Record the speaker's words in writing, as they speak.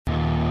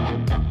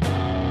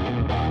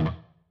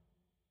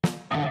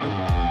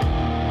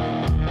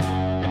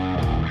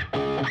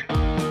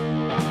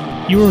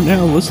You are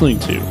now listening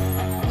to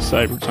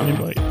Cyber Time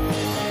Bite,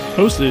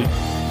 hosted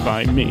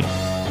by me,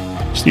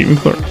 Stephen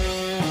Clark.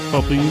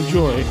 Hope you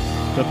enjoy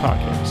the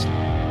podcast.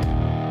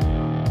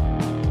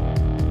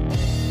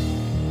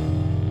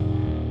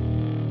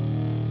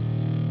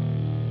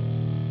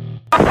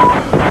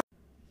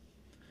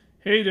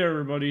 Hey there,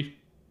 everybody.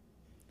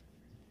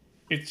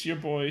 It's your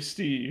boy,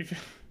 Steve.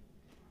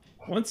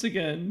 Once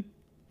again,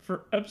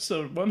 for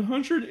episode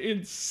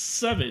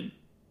 107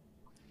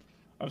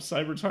 of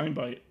Cyber Time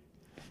Bite.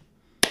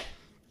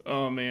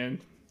 Oh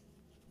man,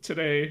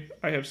 today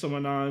I have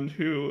someone on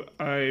who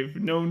I've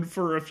known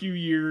for a few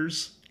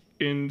years,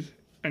 and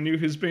I knew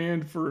his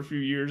band for a few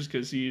years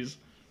because he's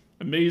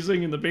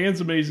amazing and the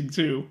band's amazing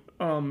too.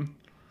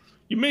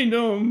 You may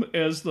know him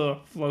as the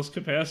Flux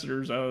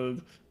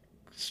Capacitors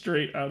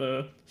straight out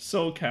of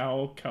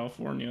SoCal,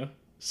 California.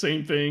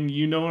 Same thing,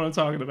 you know what I'm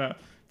talking about.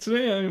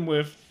 Today I'm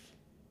with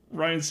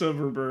Ryan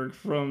Silverberg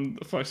from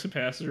the Flux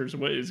Capacitors.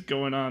 What is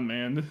going on,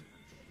 man?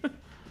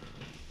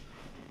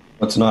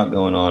 What's not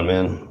going on,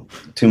 man?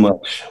 Too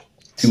much.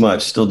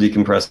 Still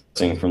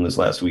decompressing from this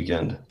last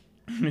weekend.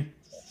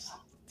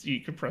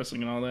 Decompressing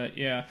and all that,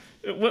 yeah.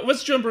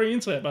 Let's jump right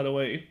into that, by the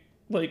way.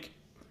 Like,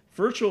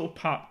 Virtual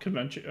Pop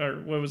Convention,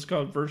 or what was it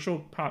called? Virtual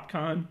Pop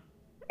Con?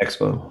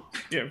 Expo.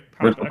 Yeah,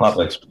 Virtual Pop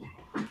Expo.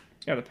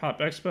 Yeah, the Pop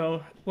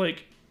Expo.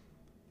 Like,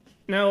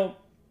 now,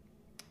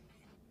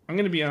 I'm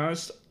gonna be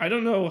honest, I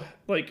don't know,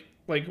 like,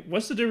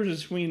 what's the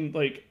difference between,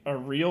 like, a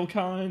real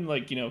con,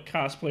 like, you know,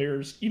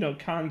 cosplayers, you know,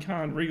 con,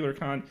 regular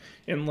con,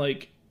 and,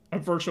 like, a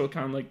virtual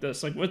con like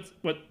this? Like,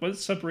 what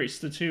separates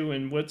the two,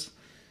 and what's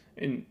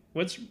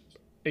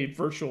a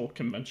virtual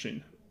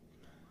convention?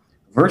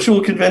 Virtual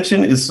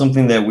convention is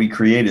something that we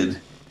created,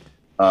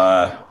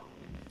 that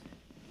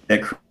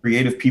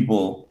creative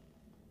people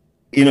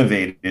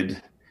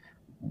innovated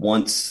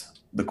once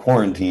the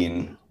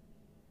quarantine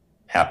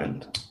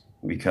happened,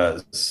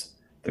 because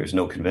there's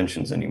no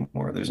conventions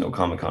anymore. There's no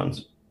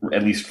Comic-Cons,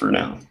 at least for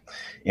now,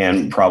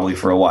 and probably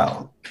for a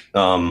while.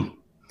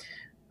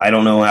 I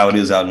don't know how it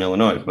is out in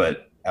Illinois,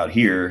 but out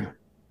here,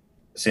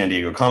 San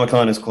Diego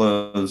Comic-Con is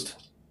closed.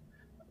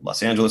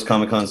 Los Angeles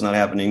Comic-Con is not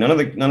happening. None of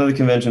the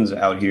conventions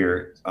out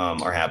here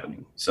are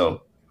happening.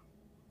 So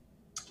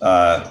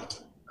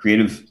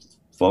creative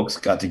folks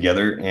got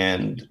together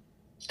and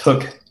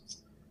took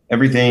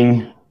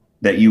everything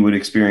that you would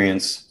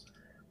experience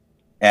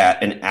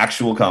at an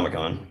actual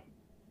Comic-Con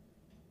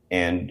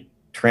and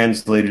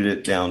translated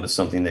it down to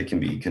something that can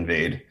be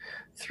conveyed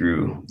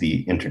through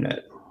the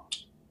internet.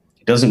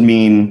 It doesn't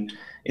mean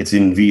it's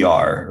in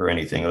VR or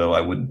anything, although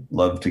I would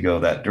love to go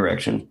that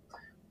direction,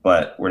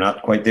 but we're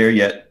not quite there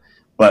yet.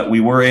 But we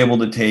were able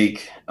to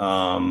take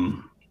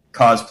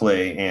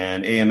cosplay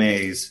and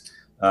AMAs,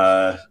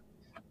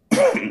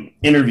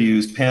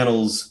 interviews,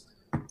 panels,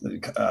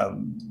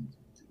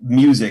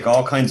 music,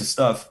 all kinds of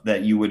stuff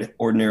that you would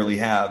ordinarily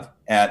have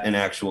at an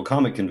actual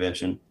comic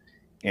convention,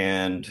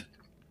 and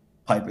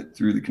pipe it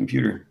through the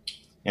computer.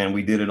 And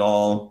we did it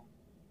all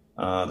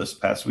this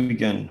past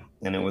weekend,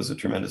 and it was a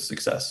tremendous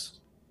success.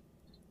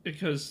 So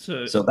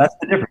that's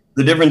the difference.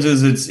 The difference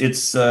is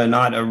it's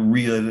not at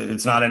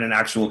an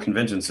actual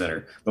convention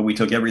center, but we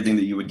took everything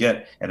that you would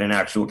get at an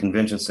actual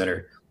convention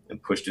center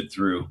and pushed it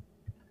through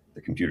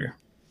the computer.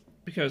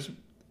 Because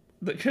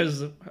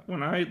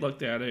when I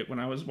looked at it, when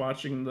I was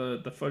watching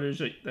the footage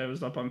that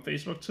was up on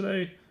Facebook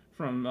today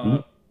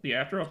from the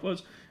after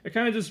uploads, it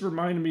kind of just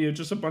reminded me of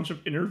just a bunch of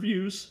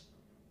interviews,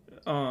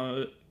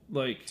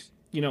 like,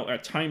 you know,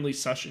 at Timely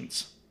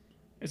Sessions.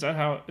 Is that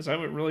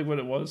what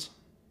it was?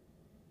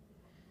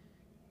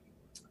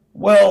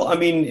 Well, I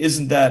mean,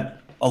 isn't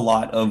that a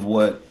lot of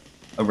what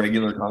a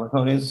regular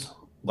Comic-Con is?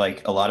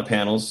 Like, a lot of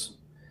panels,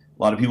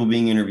 a lot of people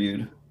being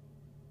interviewed,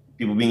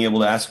 people being able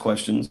to ask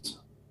questions,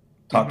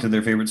 talk to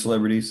their favorite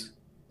celebrities,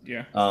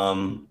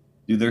 do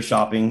their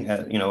shopping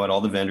at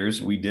all the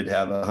vendors. We did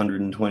have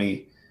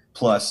 120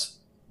 plus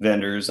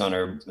vendors on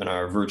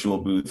our virtual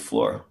booth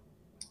floor,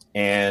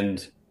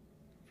 and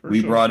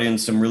we brought in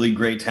some really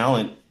great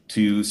talent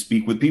to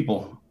speak with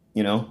people.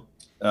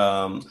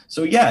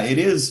 So yeah, it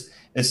is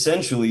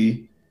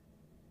essentially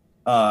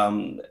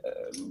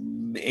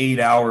 8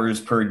 hours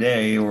per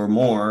day or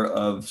more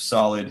of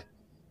solid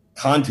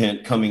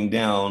content coming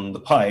down the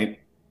pipe,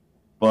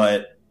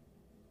 but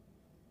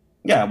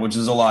yeah, which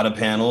is a lot of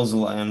panels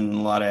and a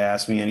lot of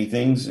Ask Me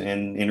Anythings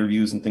and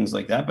interviews and things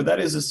like that. But that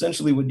is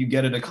essentially what you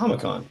get at a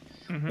Comic-Con.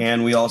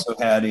 And we also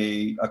had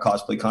a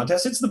cosplay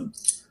contest. It's the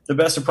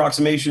best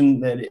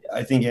approximation that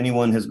I think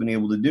anyone has been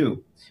able to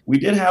do. We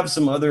did have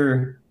some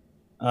other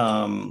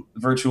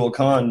virtual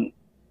con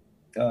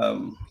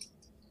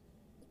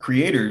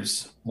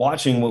creators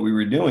watching what we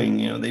were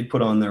doing. They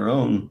put on their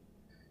own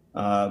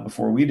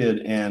before we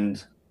did,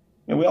 and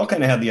we all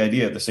kind of had the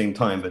idea at the same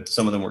time, but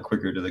some of them were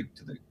quicker to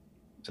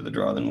the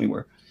draw than we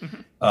were.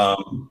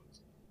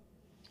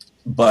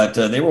 But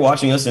they were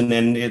watching us, and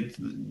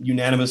then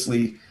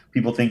unanimously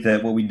people think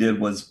that what we did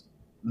was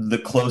the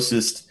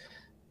closest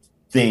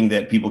thing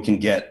that people can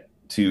get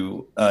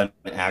to an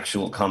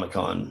actual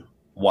Comic-Con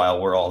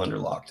while we're all under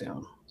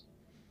lockdown.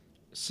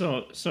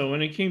 So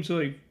when it came to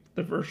like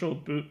the virtual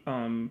boot,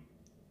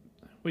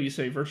 what do you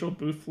say, virtual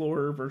booth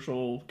floor,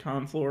 virtual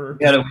con floor?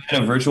 We had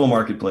a virtual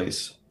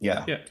marketplace,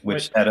 yeah, Yeah,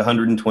 which what? had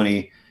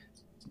 120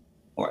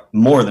 or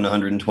more than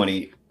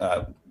 120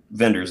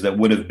 vendors that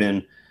would have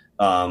been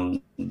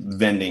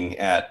vending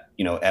at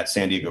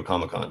San Diego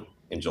Comic-Con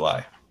in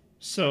July.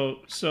 So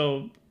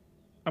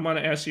I want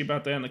to ask you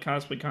about that in the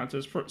cosplay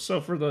contest. For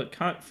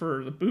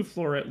the booth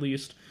floor at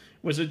least,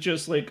 was it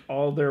just like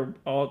all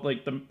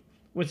like the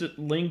was it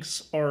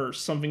links or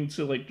something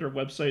to like their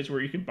websites where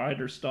you can buy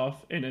their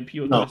stuff and then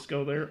people can No, just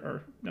go there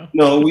or no?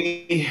 no,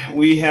 we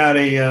have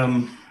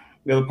a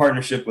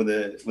partnership with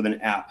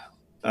an app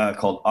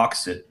called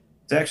Oxit.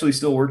 It's actually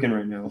still working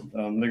right now.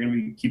 They're going to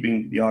be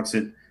keeping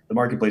the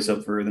marketplace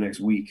up for the next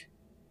week.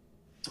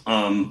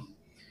 And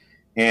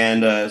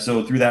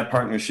so through that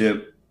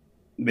partnership,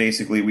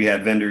 basically we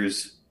had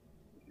vendors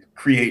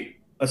create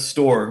a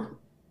store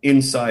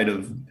inside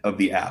of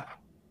the app.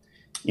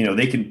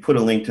 They could put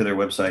a link to their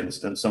website and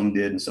stuff. Some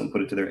did, and some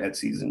put it to their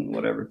Etsy's and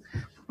whatever.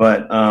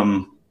 But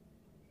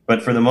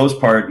for the most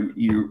part,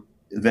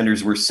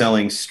 vendors were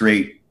selling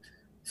straight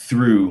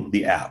through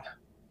the app.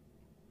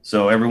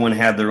 So everyone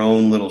had their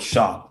own little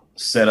shop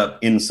set up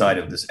inside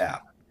of this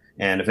app.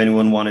 And if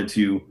anyone wanted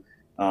to,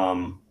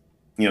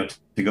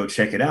 to go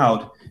check it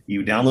out,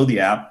 you download the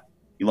app,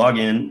 you log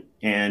in,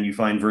 and you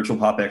find Virtual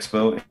Pop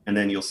Expo, and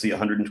then you'll see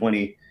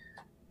 120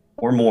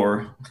 or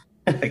more.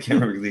 I can't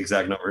remember the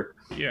exact number.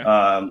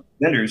 Yeah.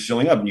 Vendors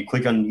showing up, and you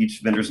click on each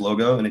vendor's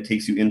logo, and it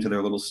takes you into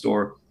their little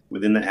store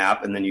within the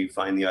app, and then you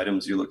find the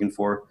items you're looking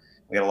for.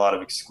 We had a lot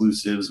of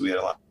exclusives. We had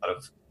a lot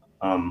of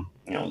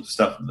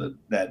stuff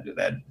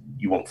that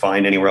you won't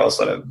find anywhere else,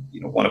 that of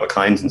one of a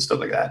kinds and stuff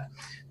like that.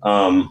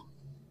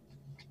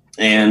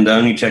 And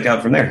you check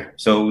out from there.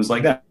 So it was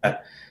like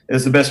that.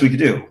 It's the best we could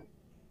do,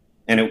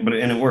 and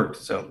it worked.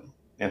 So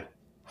yeah.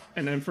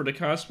 And then for the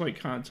cosplay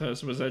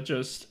contest, was that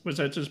just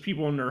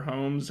people in their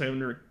homes having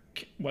their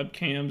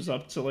webcams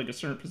up to like a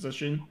certain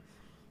position?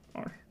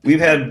 Or We've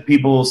had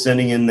people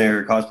sending in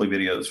their cosplay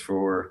videos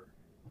for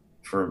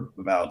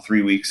about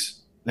 3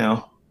 weeks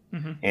now,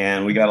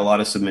 and we got a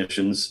lot of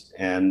submissions.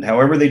 And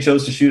however they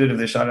chose to shoot it, if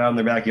they shot it out in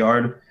their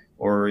backyard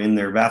or in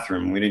their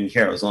bathroom, we didn't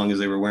care, as long as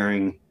they were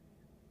wearing,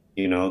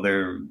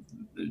 they're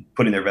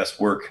putting their best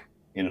work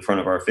in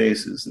front of our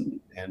faces.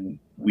 And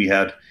we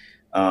had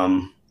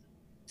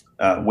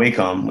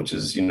Wacom, which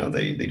is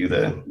they do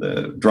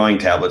the drawing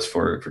tablets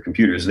for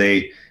computers.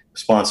 They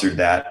sponsored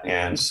that,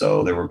 and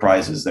so there were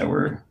prizes that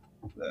were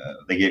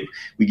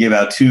we gave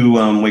out 2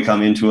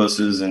 Wacom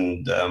Intuoses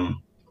and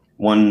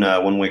one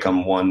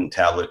Wacom 1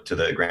 tablet to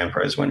the grand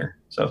prize winner.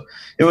 So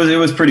it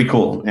was pretty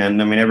cool.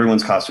 And I mean,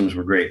 everyone's costumes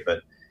were great,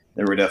 but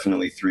there were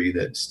definitely 3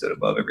 that stood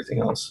above everything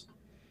else.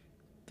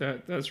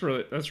 that's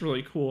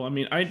really cool. I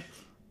mean, I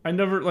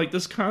never like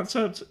this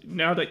concept.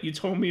 Now that you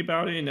told me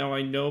about it, and now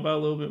I know about it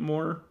a little bit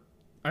more,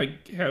 I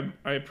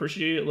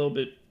appreciate it a little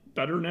bit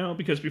better now,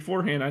 because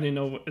beforehand I didn't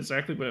know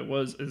exactly what it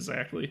was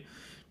exactly.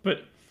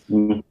 But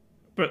Mhm.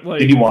 but like,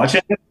 Did you watch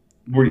it?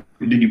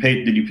 Did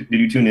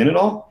you tune in at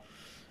all?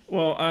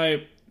 well,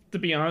 to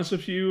be honest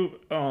with you,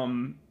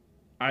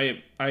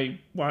 I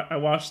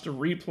watched the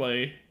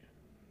replay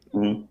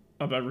Mhm.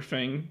 of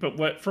everything, but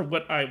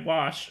what I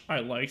watched, I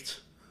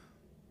liked,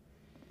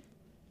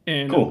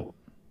 and Cool.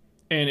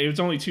 and it was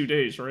only 2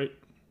 days, right?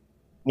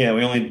 Yeah,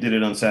 we only did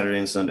it on Saturday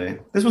and Sunday.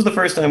 This was the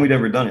first time we'd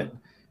ever done it,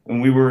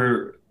 and we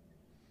were,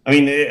 I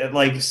mean,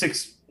 like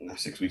 6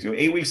 weeks ago,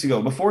 8 weeks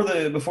ago, before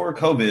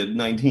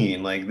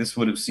COVID-19, like this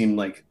would have seemed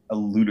like a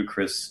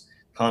ludicrous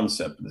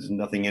concept. There's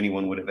nothing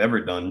anyone would have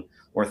ever done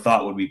or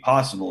thought would be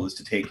possible, is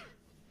to take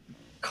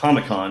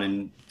Comic-Con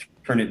and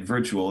turn it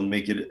virtual and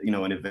make it,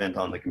 an event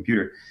on the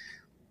computer.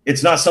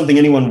 It's not something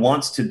anyone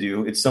wants to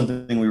do. It's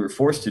something we were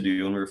forced to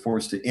do, and we were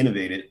forced to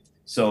innovate it.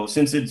 So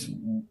since it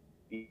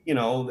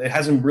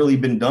hasn't really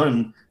been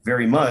done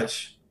very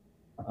much,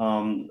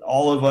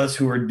 all of us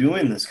who are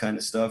doing this kind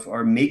of stuff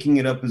are making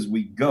it up as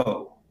we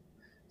go.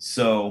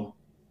 So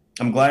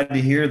I'm glad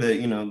to hear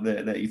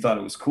that, that you thought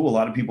it was cool. A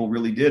lot of people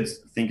really did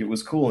think it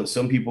was cool, and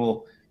some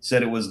people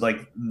said it was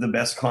like the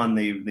best con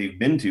they've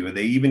been to.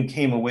 They even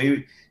came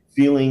away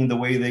feeling the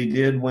way they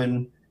did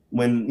when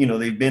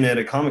they've been at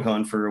a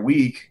Comic-Con for a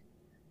week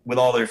with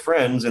all their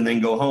friends, and then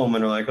go home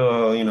and are like,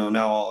 oh,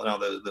 now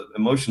the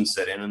emotions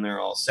set in and they're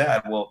all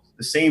sad. Well,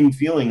 the same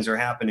feelings are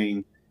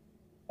happening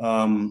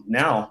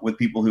now with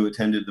people who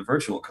attended the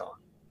virtual con.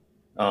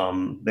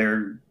 Now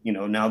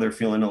they're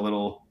feeling a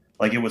little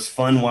like it was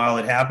fun while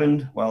it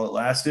happened, while it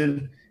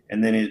lasted,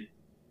 and then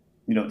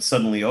it's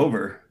suddenly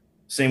over.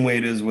 Same way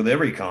it is with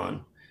every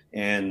con,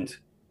 and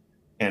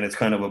it's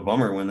kind of a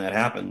bummer when that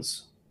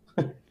happens.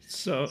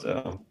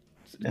 So,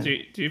 Yeah.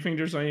 do you think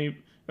there's any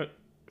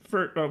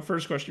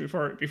first question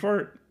before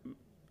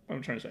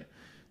I'm trying to say?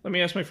 Let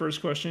me ask my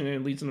first question, and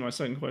it leads into my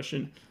second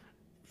question.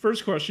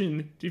 First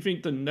question: do you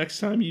think the next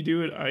time you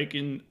do it, I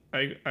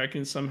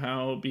can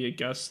somehow be a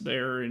guest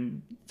there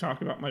and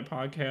talk about my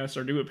podcast,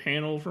 or do a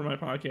panel for my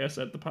podcast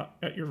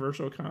at your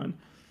virtual con?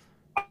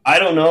 I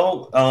don't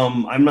know.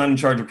 I'm not in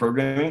charge of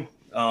programming.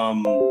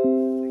 pass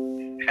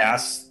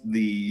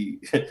the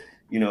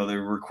the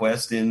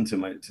request in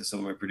to some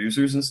of my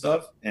producers and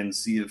stuff, and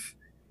see if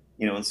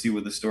and see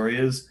what the story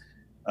is.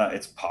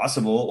 It's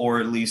possible, or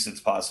at least it's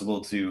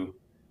possible to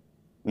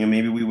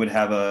maybe we would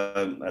have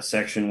a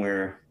section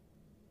where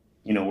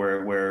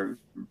where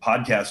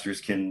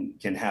podcasters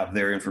can have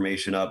their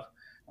information up.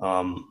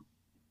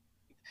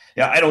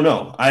 Yeah, I don't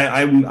know.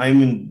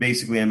 I'm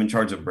in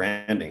charge of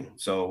branding,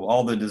 so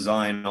all the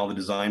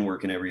design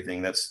work and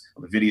everything, that's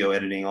the video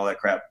editing, all that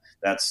crap,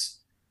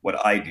 that's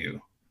what I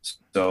do.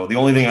 So the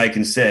only thing I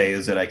can say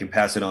is that I can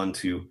pass it on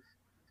to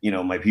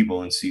my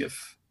people and see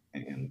if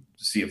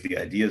the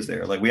idea is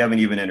there. Like, we haven't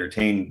even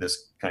entertained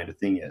this kind of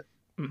thing yet.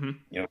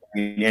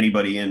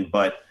 Anybody in,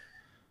 but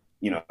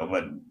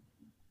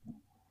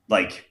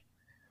like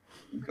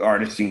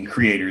artists and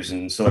creators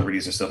and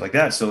celebrities and stuff like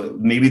that. So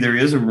maybe there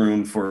is a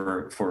room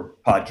for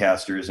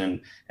podcasters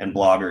and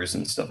bloggers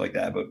and stuff like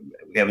that, but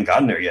we haven't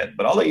gotten there yet.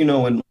 But I'll let you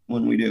know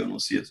when we do, and we'll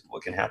see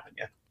what can happen.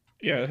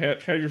 Yeah,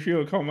 have your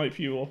people call my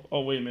people.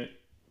 Oh, wait a minute,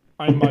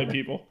 I'm my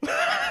people.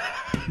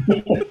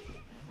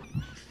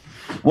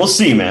 We'll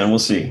see, man. We'll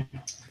see.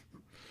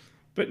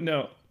 But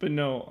no.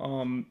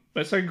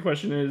 My second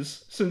question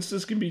is, since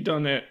this can be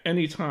done at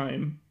any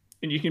time,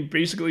 and you can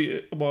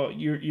basically, well,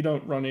 you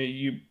don't run it.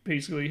 You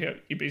basically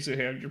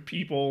have your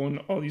people and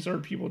all these other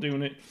people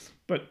doing it.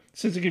 But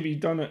since it can be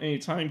done at any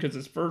time because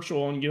it's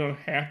virtual and you don't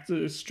have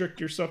to restrict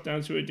yourself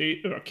down to a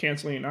date, or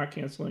canceling and not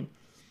canceling,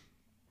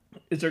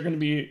 is there going to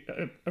be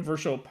a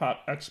virtual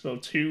Pop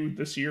Expo 2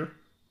 this year?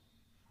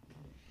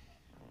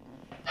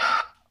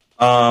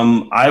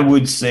 I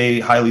would say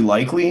highly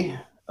likely,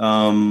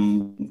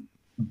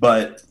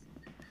 but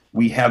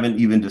we haven't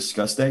even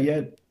discussed that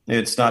yet.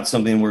 It's not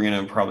something we're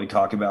going to probably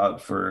talk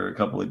about for a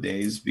couple of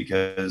days,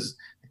 because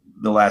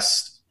the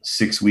last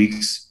 6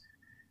 weeks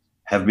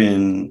have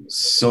been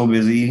so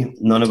busy.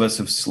 None of us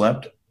have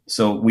slept.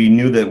 So we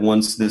knew that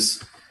once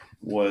this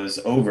was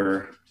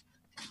over,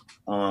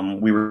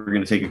 we were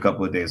going to take a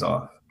couple of days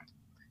off.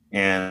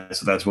 And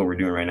so that's what we're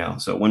doing right now.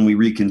 So when we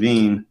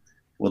reconvene,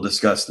 we'll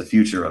discuss the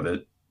future of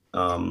it,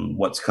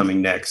 what's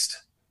coming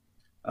next.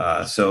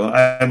 So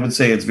I would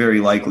say it's very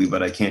likely,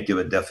 but I can't give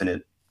a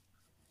definite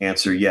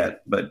answer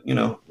yet. But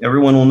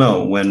everyone will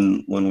know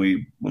when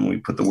we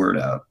put the word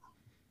out.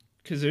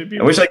 Because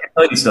I wish I could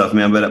tell you stuff,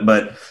 man,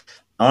 but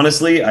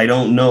honestly, I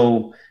don't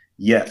know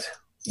yet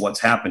what's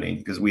happening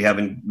because we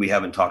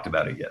haven't talked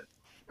about it yet.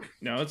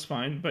 No, it's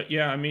fine. But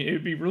yeah, I mean,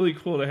 it'd be really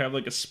cool to have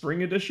like a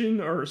spring edition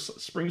or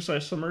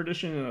spring/summer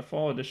edition and a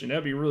fall edition.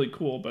 That'd be really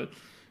cool. But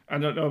I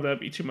don't know if that'd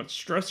be too much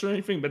stress or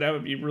anything, but that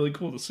would be really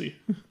cool to see.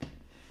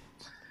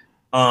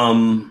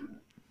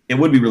 It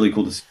would be really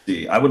cool to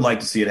see. I would like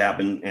to see it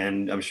happen,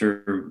 and I'm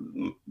sure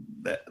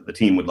that the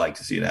team would like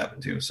to see it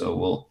happen too.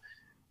 So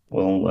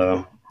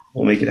we'll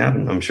make it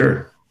happen. I'm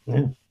sure.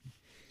 Yeah.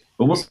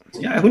 But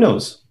who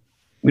knows?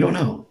 We don't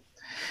know.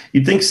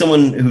 You'd think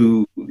someone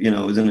who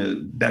is in a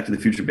Back to the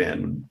Future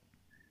band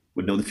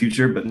would know the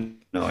future, but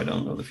no, I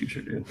don't know the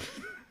future, dude.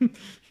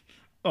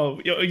 Oh,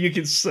 you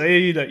can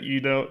say that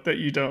you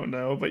don't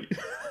know, but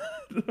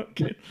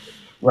okay.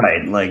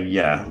 Right? Like,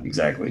 yeah,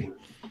 exactly.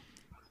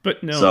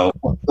 But no. So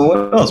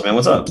what else, man?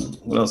 What's up?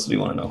 What else do you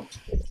want to know?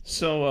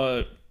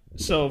 So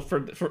for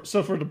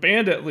the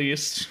band, at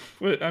least,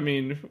 I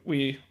mean,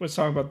 let's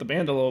talk about the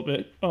band a little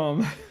bit.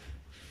 I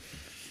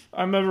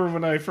remember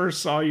when I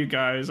first saw you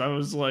guys, I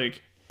was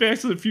like, Back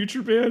to the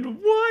Future band,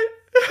 what?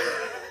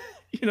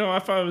 I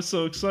thought it was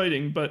so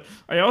exciting. But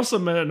I also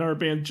met another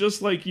band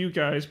just like you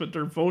guys, but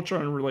they're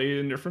Voltron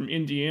related and they're from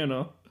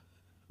Indiana.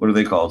 What are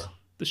they called?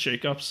 The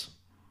Shakeups.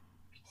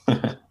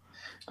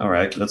 All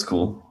right, that's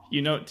cool. Do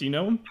you know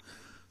them?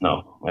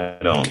 No, I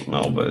don't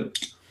know,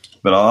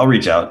 but I'll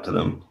reach out to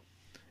them.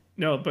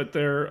 No, but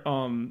they're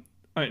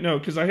I know,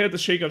 because I had the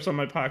Shakeups on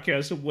my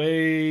podcast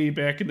way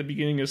back in the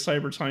beginning of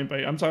Cyber Time.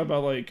 I'm talking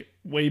about like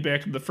way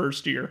back in the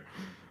first year.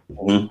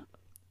 Mm-hmm.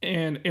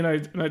 And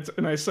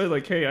I said,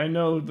 like, hey, I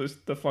know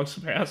the Flux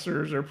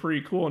Capacitors are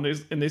pretty cool,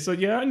 and they said,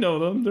 yeah, I know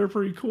them, they're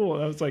pretty cool.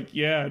 And I was like,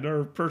 yeah,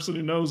 they're a person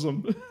who knows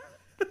them.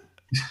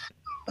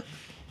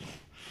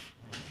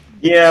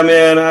 Yeah,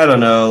 man, I don't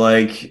know.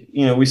 Like,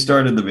 we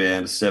started the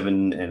band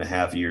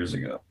 7.5 years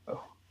ago,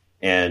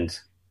 and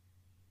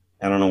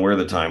I don't know where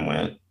the time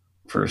went,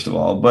 first of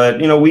all. But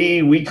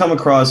we come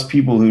across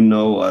people who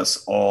know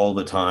us all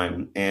the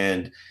time,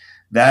 and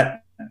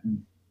that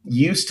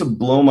used to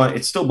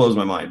it still blows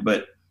my mind,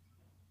 but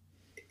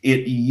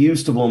it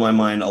used to blow my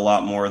mind a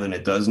lot more than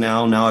it does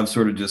now. Now I've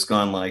sort of just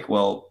gone like,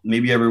 well,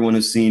 maybe everyone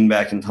has seen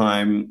Back in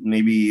Time.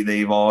 Maybe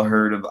they've all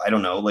heard of, I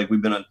don't know, like we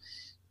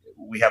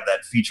have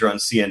that feature on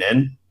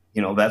CNN,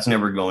 that's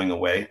never going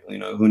away.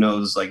 Who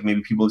knows? Like,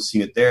 maybe people have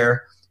seen it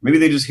there. Maybe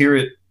they just hear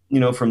it,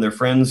 from their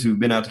friends who've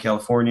been out to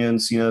California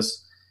and seen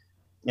us.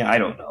 Yeah, I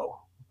don't know.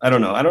 I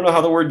don't know how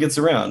the word gets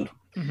around.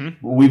 Mm-hmm.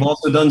 We've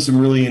also done some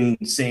really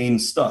insane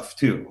stuff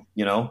too,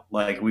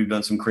 like we've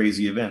done some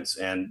crazy events,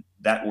 and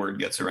that word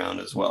gets around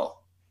as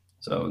well.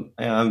 So,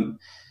 hey,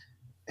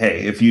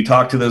 if you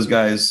talk to those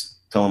guys,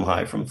 tell them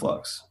hi from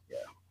Flux.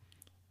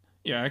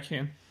 Yeah, I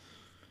can.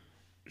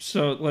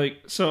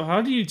 so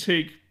how do you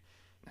take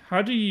fame?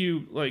 How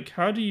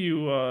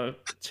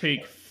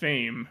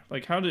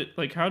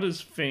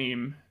does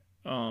fame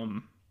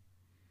um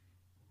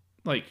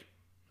like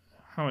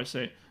how I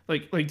say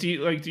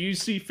do you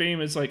see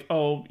fame as like,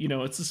 oh,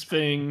 it's this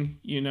thing,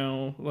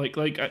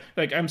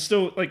 I'm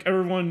still like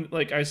everyone,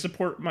 like I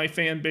support my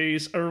fan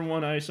base,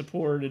 everyone I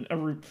support, and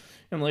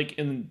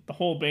the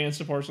whole band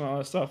supports and all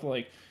that stuff,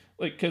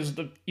 because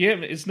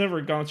it's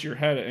never gone to your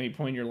head at any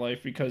point in your life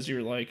because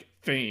you're like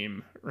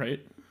fame, right?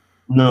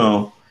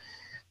 No,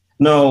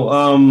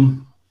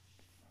 no.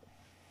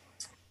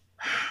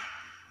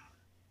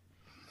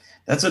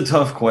 That's a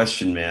tough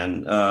question,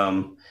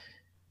 man.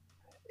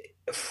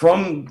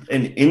 From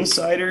an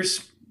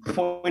insider's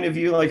point of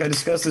view, like I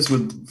discussed this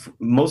with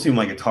mostly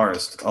my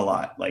guitarist a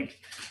lot. Like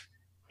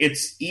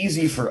it's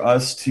easy for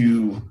us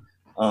to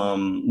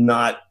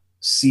not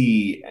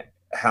see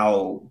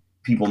how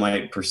people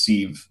might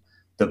perceive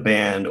the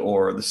band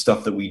or the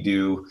stuff that we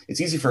do. It's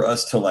easy for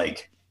us to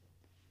like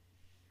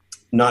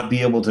not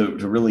be able to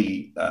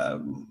really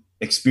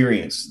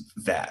experience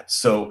that.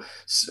 So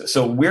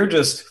we're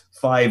just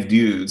five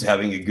dudes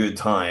having a good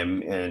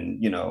time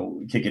and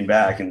kicking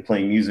back and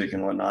playing music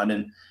and whatnot.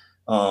 And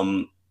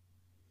um,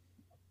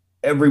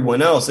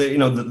 everyone else,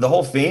 the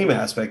whole fame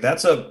aspect,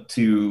 that's up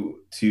to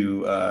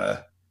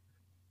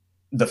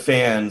the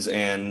fans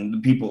and the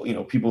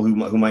people, people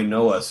who might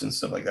know us and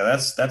stuff like that.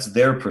 That's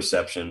their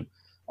perception.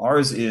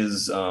 Ours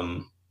is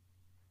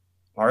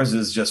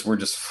just, we're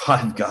just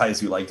five guys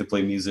who like to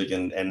play music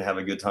and have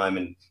a good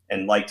time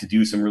and like to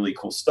do some really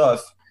cool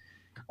stuff.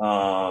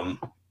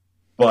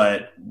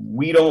 But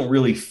we don't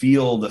really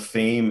feel the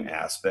fame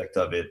aspect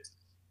of it.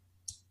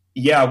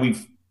 Yeah,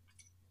 we've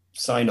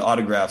signed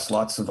autographs,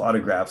 lots of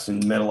autographs,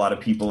 and met a lot of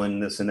people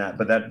and this and that,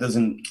 but that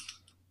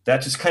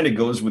just kind of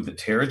goes with the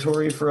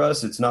territory for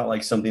us. It's not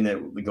like something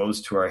that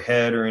goes to our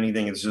head or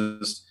anything. It's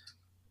just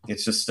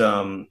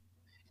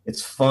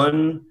it's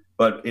fun,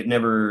 but it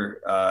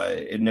never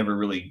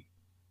really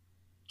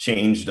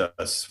changed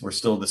us. We're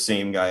still the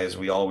same guys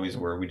we always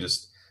were. We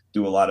just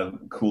do a lot of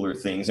cooler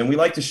things, and we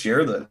like to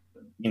share that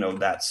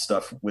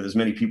stuff with as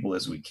many people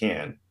as we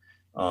can.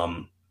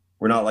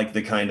 We're not like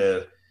the kind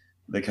of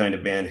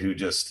band who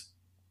just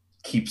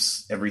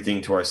keeps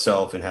everything to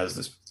ourselves and has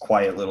this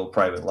quiet little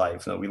private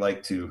life. No, we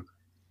like to,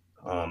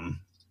 I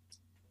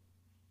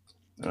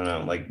don't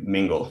know, like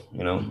mingle,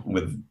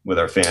 with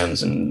our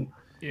fans and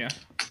Yeah.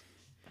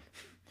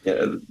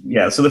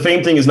 Yeah. So the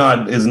fame thing is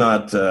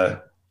not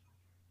a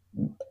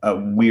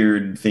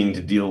weird thing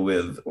to deal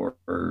with or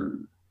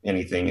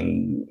anything.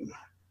 And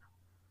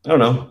I don't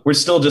know. We're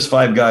still just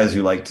five guys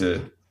who like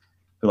to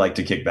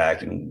kick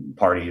back and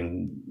party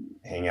and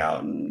hang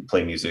out and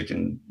play music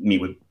and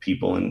meet with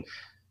people. And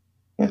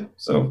yeah,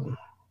 so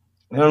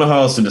I don't know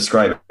how else to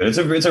describe it. It's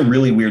a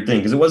really weird thing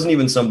because it wasn't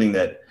even something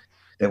that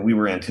we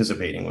were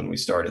anticipating when we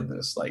started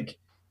this. Like,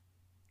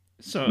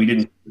 So we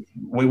didn't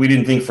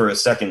think for a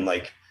second,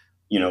 like,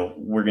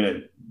 we're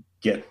gonna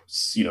get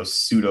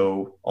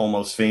pseudo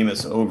almost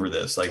famous over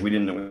this. Like we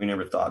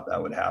never thought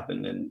that would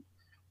happen.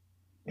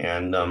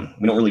 And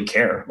we don't really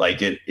care.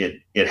 Like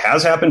it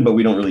has happened, but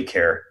we don't really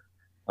care.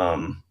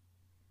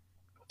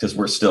 Because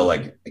we're still,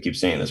 like I keep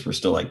saying this, we're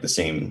still like the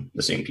same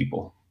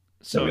people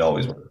that we so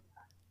always were.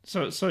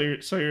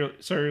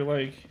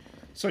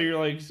 you're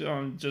like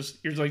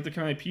the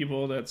kind of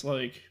people that's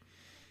like,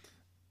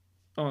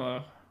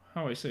 how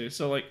do I say it?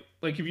 So like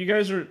if you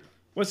guys are,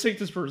 let's take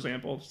this for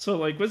example. So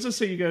like let's just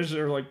say you guys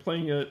are like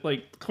playing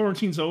like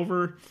quarantine's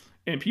over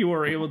and people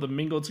are able to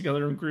mingle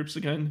together in groups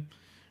again.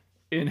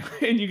 And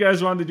you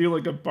guys wanted to do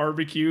like a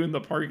barbecue in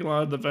the parking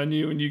lot of the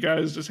venue, and you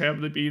guys just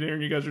happen to be there,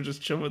 and you guys are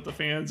just chilling with the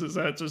fans. Is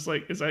that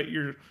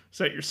your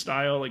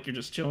style? Like you're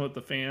just chilling with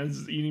the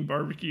fans, eating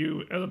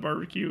barbecue at a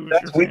barbecue with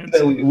your fans?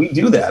 We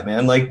do that,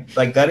 man. Like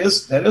that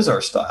is our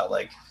style.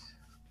 Like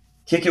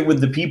kick it with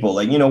the people.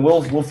 Like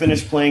we'll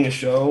finish playing a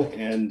show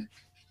and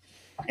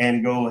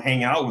go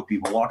hang out with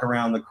people, walk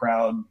around the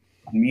crowd,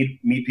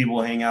 meet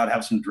people, hang out,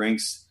 have some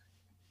drinks.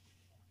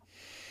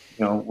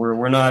 We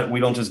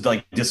don't just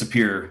like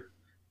disappear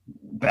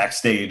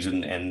backstage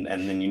and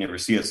then you never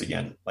see us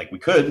again. Like we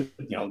could,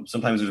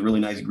 sometimes there's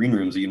really nice green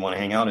rooms that you want to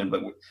hang out in,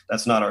 but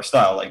that's not our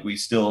style. Like we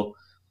still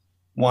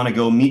want to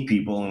go meet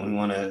people and we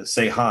want to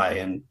say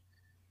hi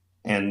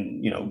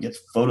and get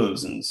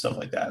photos and stuff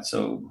like that.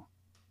 So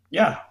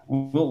yeah,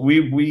 we'll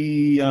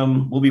be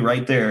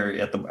right there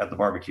at the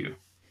barbecue.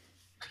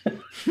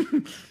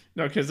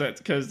 No, because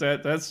that's what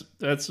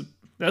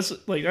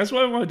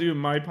I want to do in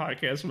my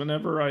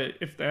podcast.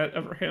 If that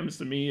ever happens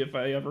to me, if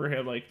I ever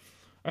have like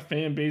a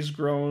fan base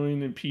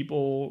growing and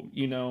people,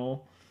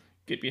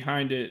 get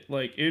behind it,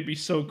 like it'd be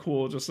so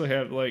cool just to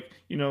have like,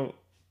 the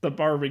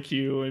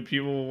barbecue and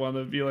people want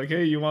to be like,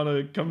 hey, you want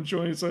to come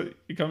join us?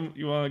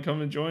 You want to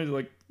come and join?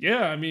 Like,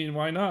 yeah, I mean,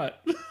 why not?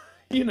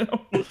 Dude,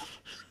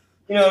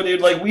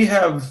 like we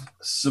have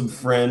some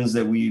friends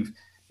that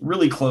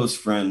really close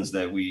friends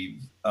that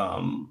we've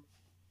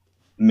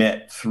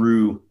met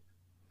through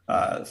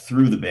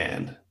the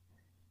band,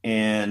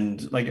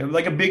 and like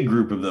a big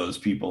group of those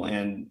people.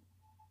 And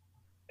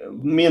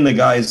me and the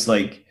guys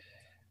like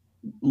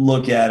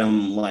look at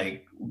them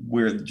like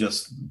we're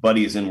just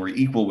buddies and we're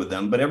equal with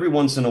them. But every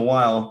once in a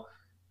while,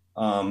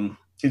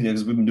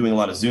 because we've been doing a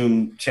lot of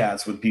Zoom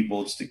chats with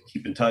people just to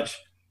keep in touch,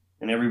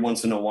 and every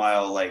once in a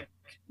while, like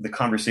the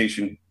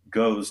conversation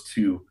goes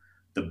to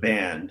the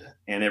band,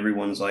 and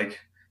everyone's like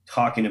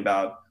talking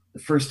about the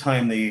first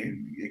time they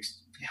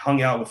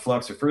hung out with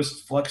Flux, or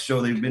first Flux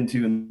show they've been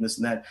to, and this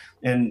and that.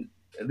 And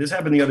this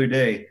happened the other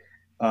day.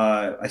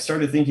 I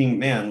started thinking,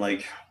 man,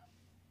 like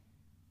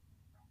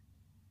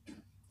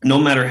no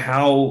matter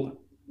how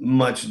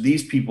much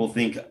these people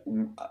think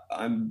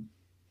I'm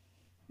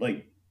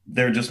like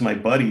they're just my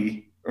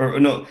buddy, or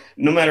no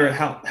matter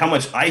how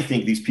much I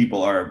think these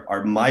people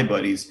are my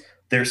buddies,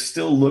 they're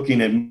still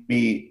looking at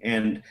me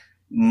and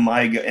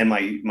my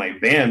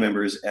band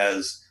members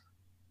as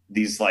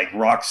these like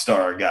rock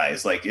star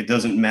guys. Like it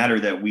doesn't matter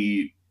that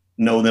we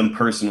know them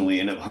personally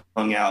and have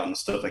hung out and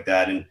stuff like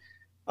that. And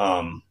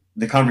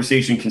the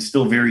conversation can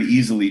still very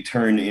easily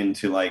turn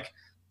into like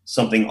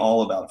something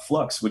all about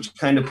Flux, which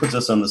kind of puts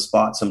us on the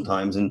spot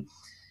sometimes. And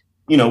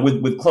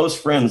with close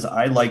friends,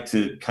 I like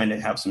to kind of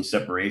have some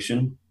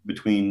separation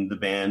between the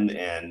band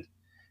and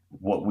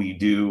what we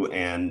do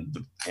and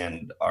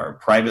our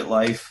private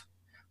life.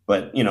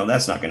 But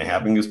that's not going to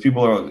happen because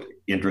people are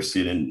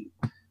interested in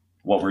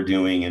what we're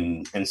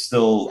doing, and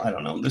still, I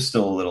don't know, there's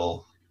still a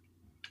little,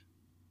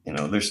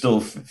 they still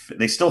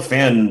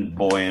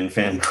fanboy and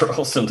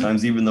fangirl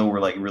sometimes, even though we're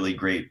like really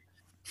great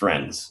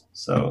friends.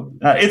 So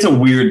it's a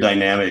weird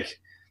dynamic.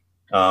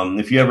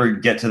 If you ever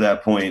get to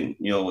that point,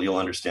 you'll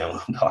understand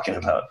what I'm talking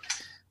about.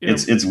 Yeah.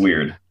 It's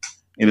weird.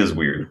 It is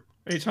weird.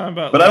 Are you talking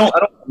about? But I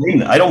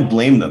don't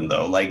blame them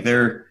though. Like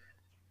they're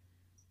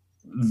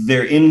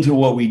into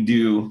what we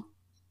do,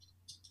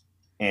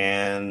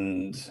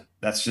 and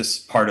that's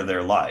just part of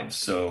their lives.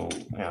 So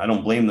I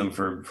don't blame them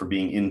for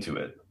being into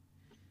it.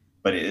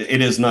 But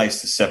it is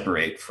nice to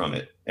separate from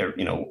it,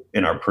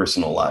 in our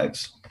personal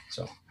lives.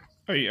 So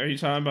are you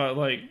talking about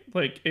like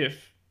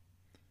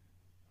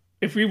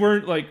if we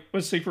weren't like,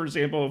 let's say for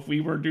example, if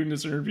we weren't doing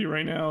this interview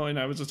right now and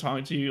I was just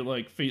talking to you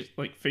like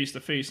face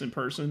to face in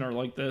person or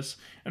like this,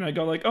 and I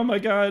go like, oh my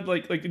god,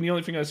 like and the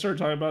only thing I started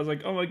talking about is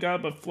like, oh my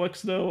god, but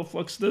Flux though,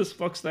 Flux this,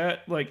 Flux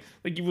that, like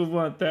you would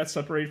want that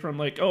separate from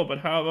like, oh, but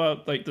how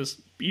about like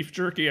this beef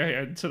jerky I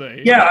had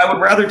today? Yeah, I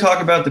would rather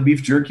talk about the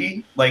beef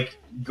jerky. Like,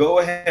 go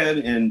ahead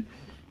and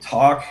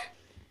talk.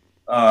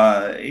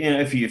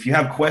 If you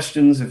have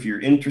questions, if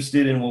you're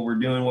interested in what we're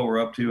doing, what we're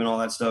up to, and all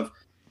that stuff,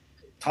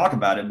 talk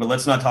about it, but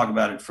let's not talk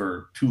about it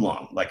for too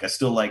long. Like I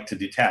still like to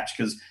detach,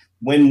 because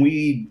when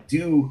we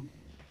do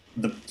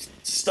the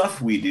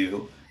stuff we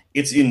do,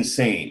 it's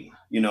insane.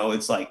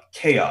 It's like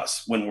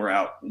chaos when we're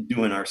out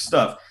doing our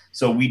stuff.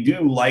 So we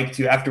do like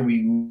to, after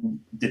we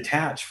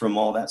detach from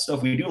all that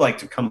stuff, we do like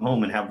to come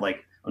home and have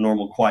like a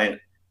normal, quiet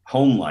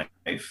home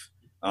life.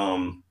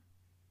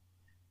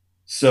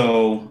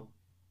 So,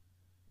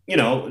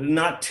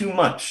 not too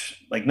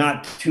much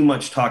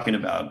talking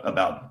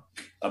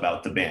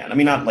about the band. I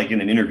mean, not like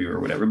in an interview or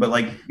whatever, but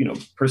like,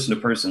 person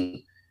to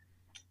person,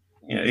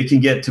 it can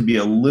get to be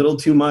a little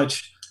too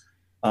much.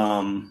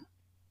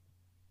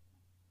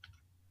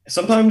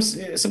 Sometimes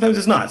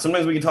it's not.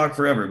 Sometimes we can talk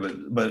forever,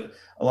 but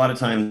a lot of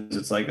times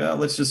it's like,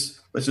 let's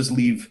just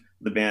leave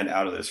the band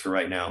out of this for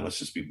right now. And let's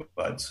just be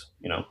buds,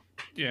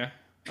 Yeah,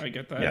 I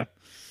get that.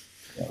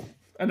 Yeah.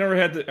 I never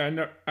had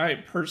to. I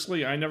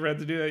personally never had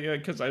to do that yet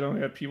because I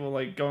don't have people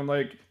like going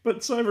like, but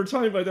Cyber tell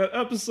me about that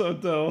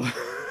episode though.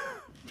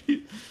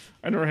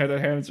 I never had that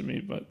happen to me,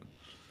 but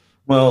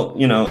well,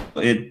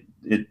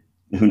 it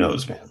who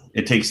knows, man.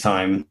 It takes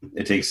time,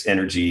 it takes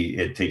energy,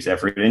 it takes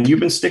effort, and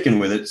you've been sticking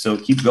with it, so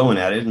keep going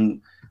at it,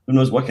 and who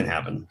knows what can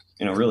happen.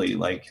 Really,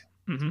 like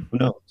who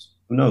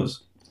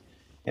knows?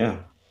 Yeah.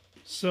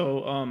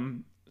 So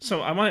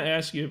I want to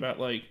ask you about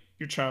like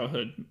your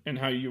childhood and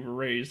how you were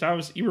raised.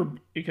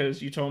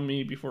 Because you told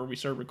me before we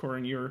started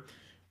recording you were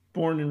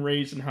born and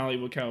raised in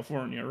Hollywood,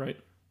 California, right?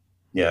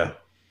 Yeah.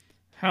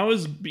 How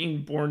is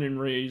being born and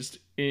raised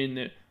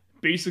in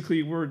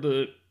basically where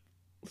the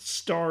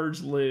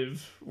stars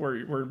live,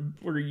 where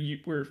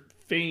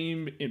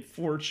fame and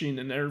fortune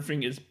and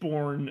everything is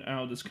born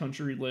out of this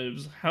country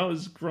lives? How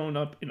is growing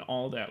up in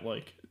all that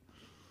like?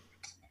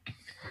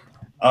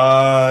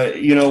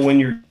 When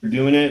you're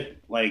doing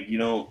it, like,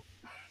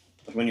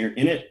 when you're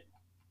in it,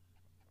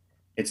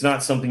 it's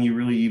not something you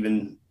really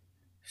even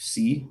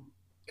see,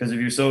 because if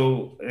you're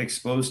so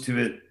exposed to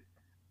it,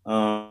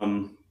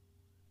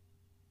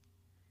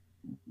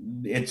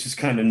 it's just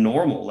kind of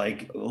normal.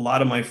 Like a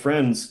lot of my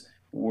friends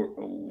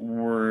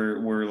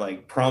were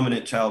like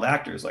prominent child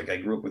actors. Like I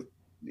grew up with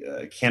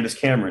Candace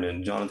Cameron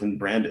and Jonathan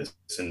Brandis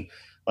and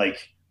like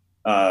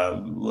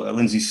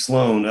Lindsay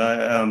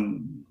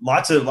Sloan.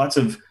 Lots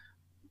of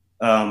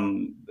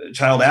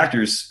child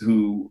actors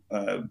who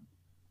that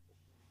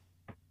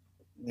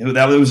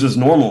was just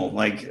normal.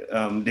 Like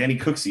Danny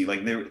Cooksey.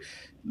 Like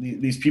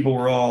these people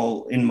were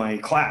all in my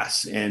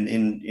class and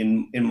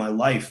in my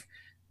life.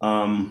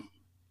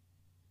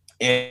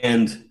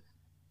 And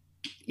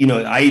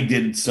I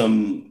did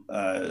some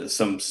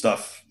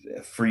stuff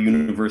for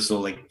Universal.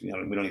 Like, we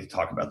don't need to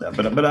talk about that,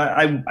 but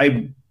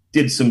I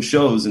did some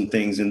shows and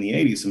things in the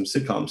 '80s, some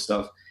sitcom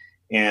stuff,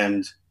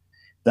 and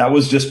that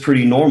was just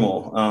pretty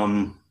normal.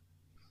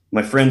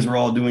 My friends were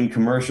all doing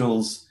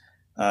commercials.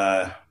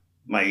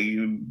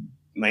 My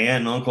my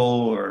aunt and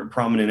uncle are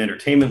prominent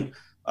entertainment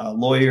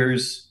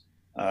lawyers.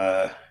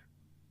 Uh,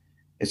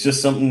 it's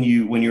just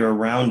something when you're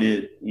around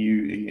it,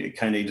 it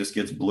kind of just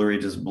gets blurry,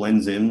 it just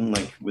blends in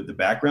like with the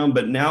background.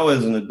 But now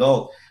as an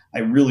adult, I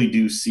really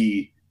do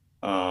see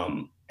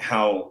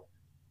how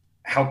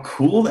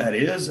cool that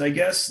is. I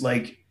guess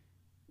like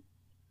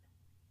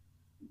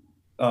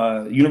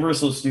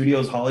Universal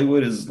Studios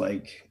Hollywood is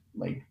like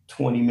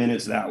 20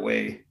 minutes that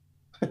way,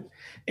 Yeah.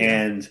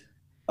 and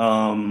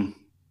um,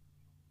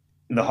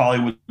 the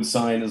Hollywood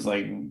sign is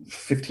like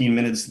 15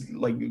 minutes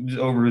like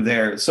over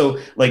there. So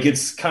like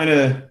it's kind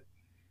of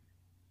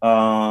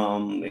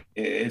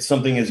it's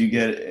something as you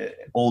get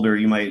older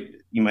you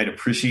might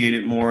appreciate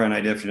it more, and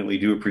I definitely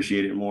do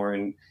appreciate it more.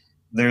 And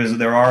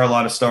there are a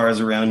lot of stars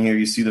around here.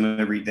 You see them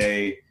every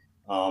day.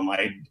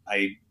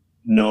 I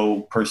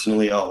know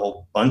personally a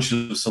whole bunch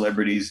of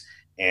celebrities,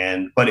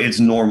 but it's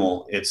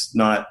normal. It's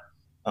not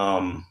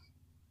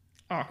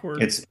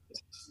Awkward. it's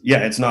yeah,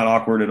 it's not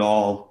awkward at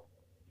all.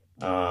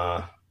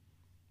 uh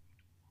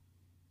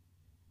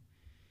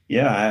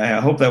Yeah, I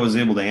hope that was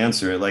able to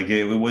answer it. Like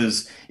it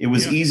was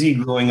Yeah. easy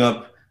growing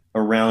up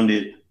around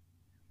it,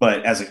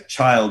 but as a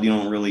child, you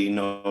don't really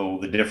know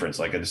the difference.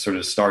 Like I just sort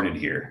of started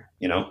here.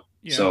 Yeah.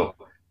 So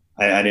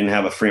I didn't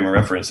have a frame of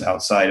reference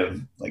outside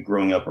of like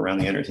growing up around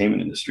the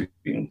entertainment industry,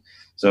 and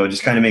so it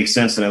just kind of makes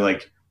sense that I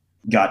like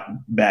got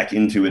back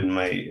into it in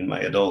my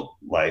adult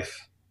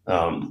life.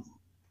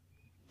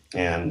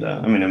 And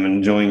I mean, I'm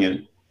enjoying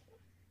it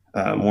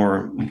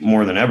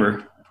more than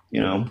ever.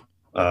 You know.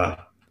 Uh,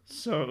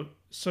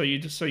 So you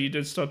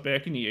did stuff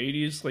back in the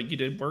 '80s, like you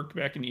did work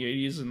back in the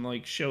 '80s and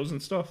like shows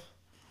and stuff.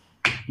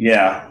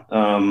 yeah.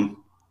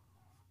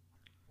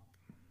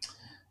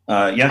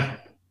 Yeah.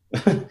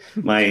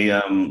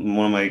 My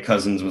one of my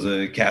cousins was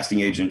a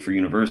casting agent for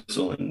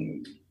Universal,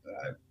 and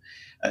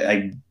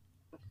I'm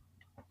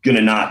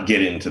gonna not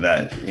get into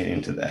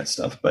that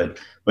stuff, but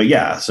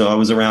yeah. So I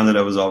was around it.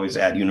 I was always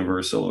at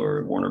Universal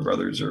or Warner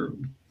Brothers or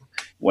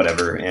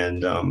whatever, and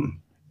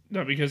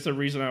No, because the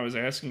reason I was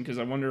asking, because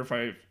I wonder if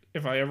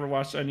I ever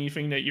watched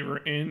anything that you were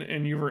in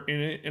and you were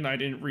in it and I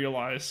didn't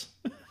realize.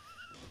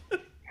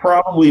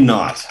 probably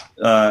not.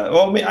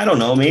 Well, I don't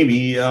know.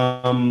 Maybe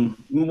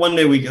one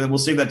day we'll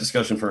save that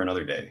discussion for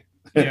another day.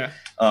 Yeah.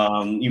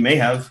 You may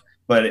have,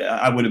 but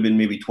I would have been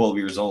maybe 12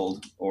 years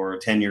old or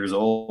 10 years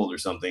old or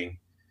something.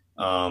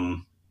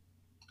 Um,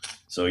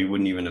 so he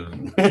wouldn't even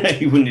have.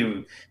 He wouldn't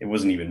even. It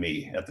wasn't even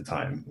me at the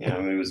time. I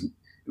mean, it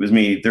was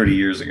me 30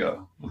 years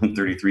ago,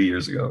 33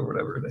 years ago, or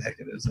whatever the heck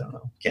it is. I don't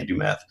know. Can't do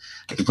math.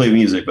 I can play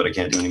music, but I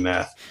can't do any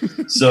math.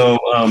 So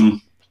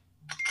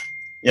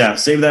yeah,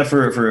 save that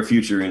for a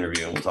future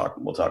interview, and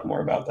we'll talk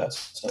more about that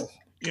stuff.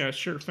 Yeah,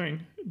 sure thing.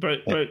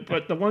 But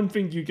the one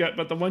thing you got,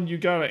 but the one you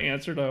gotta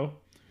answer though,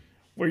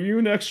 were you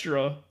an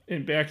extra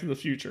in Back to the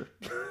Future?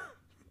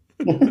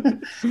 No,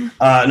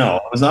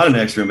 I was not an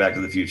extra in Back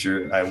to the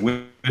Future. I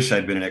wish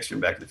I'd been an extra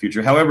in Back to the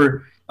Future.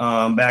 However,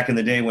 back in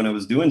the day when I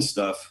was doing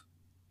stuff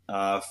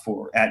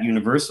for at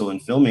Universal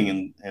and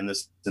filming and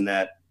this and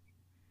that,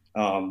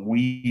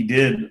 we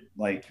did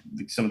like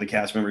some of the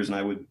cast members and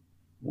I would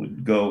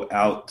go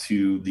out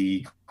to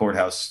the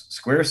Courthouse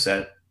Square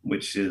set,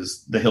 which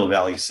is the Hill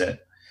Valley set,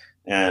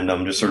 and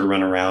just sort of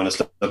run around and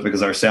stuff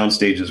because our sound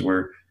stages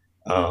were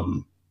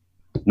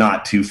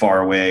not too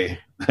far away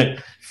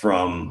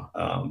from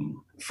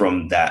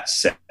that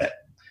set.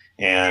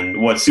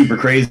 And what's super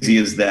crazy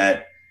is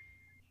that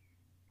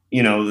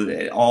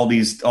all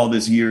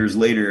this years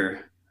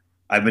later,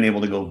 I've been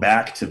able to go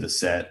back to the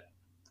set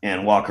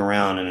and walk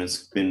around, and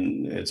it's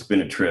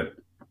been a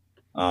trip.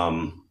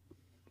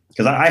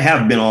 Because I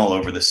have been all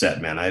over the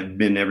set, man. I've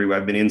been everywhere.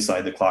 I've been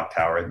inside the clock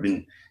tower. I've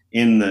been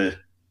in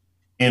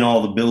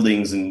all the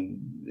buildings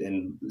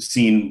and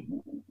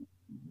seen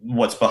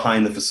what's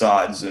behind the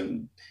facades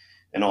and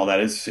all that.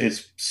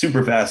 It's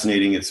super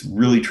fascinating. It's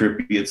really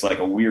trippy. It's like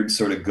a weird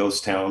sort of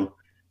ghost town.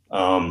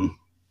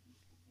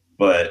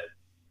 But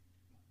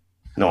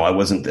no, I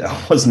wasn't.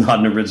 I was not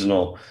an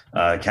original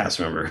cast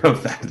member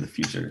of Back to the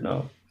Future.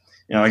 No,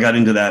 I got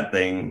into that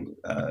thing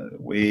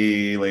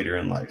way later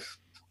in life.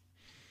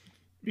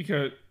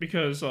 Because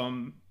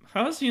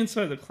how's the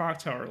inside of the clock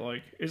tower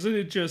like? Isn't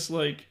it just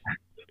like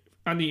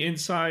on the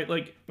inside,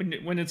 like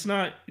when it's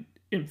not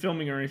in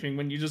filming or anything,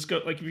 when you just go,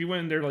 like if you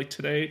went in there like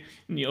today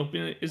and you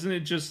open it, isn't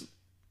it just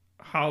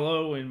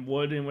hollow and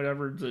wood and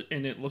whatever,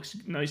 and it looks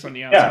nice on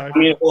the Yeah, outside? I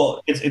mean,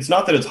 well, it's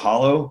not that it's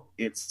hollow.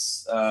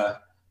 It's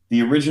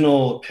the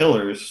original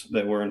pillars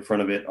that were in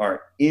front of it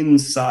are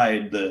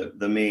inside the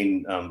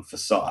main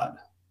facade.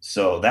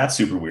 So that's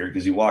super weird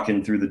because you walk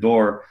in through the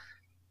door,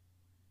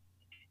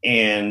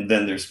 and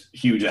then there's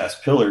huge ass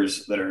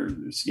pillars that are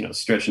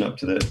stretching up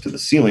to the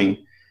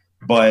ceiling.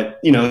 but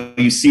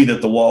you see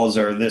that the walls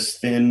are this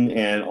thin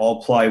and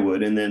all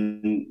plywood, and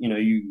then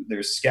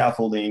there's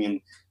scaffolding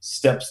and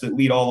steps that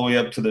lead all the way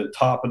up to the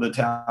top of the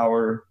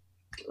tower.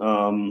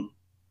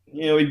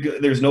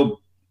 There's no,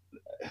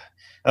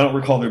 I don't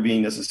recall there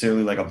being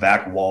necessarily like a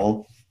back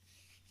wall,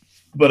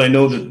 but I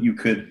know that you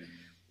could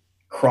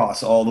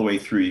cross all the way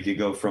through. You could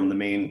go from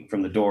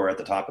the door at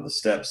the top of the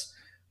steps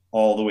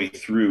all the way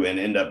through and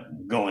end up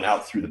going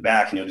out through the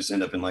back, and you'll just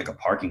end up in like a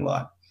parking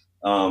lot.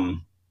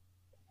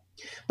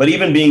 But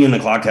even being in the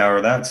clock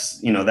tower,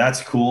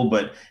 that's cool.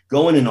 But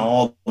going in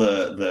all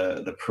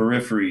the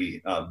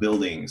periphery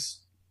buildings,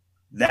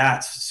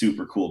 that's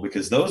super cool,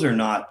 because those are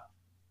not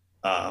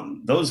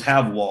those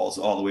have walls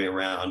all the way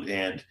around,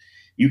 and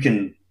you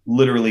can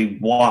literally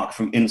walk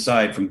from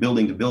inside from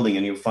building to building,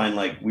 and you'll find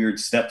like weird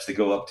steps that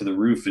go up to the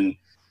roof, and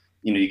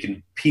you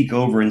can peek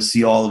over and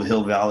see all of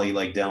Hill Valley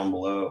like down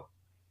below.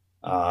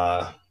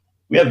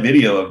 We have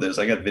video of this.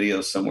 I got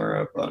videos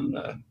somewhere up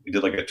on. We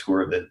did like a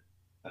tour of it,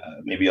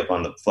 maybe up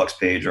on the Flux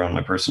page or on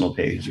my personal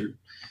page or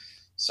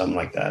something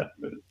like that.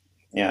 But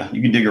yeah,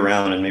 you can dig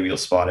around and maybe you'll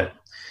spot it.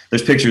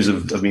 There's pictures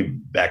of me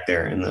back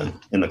there in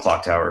the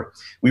clock tower.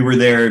 We were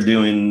there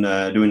doing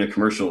a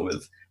commercial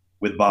with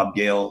Bob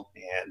Gale,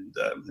 and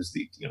who's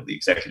the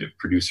executive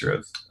producer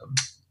of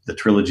the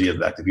trilogy of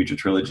Back to the Future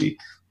trilogy,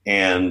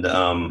 and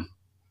a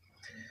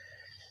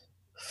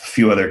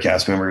few other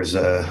cast members,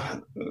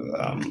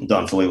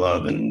 Don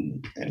Fully-Love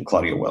and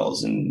Claudia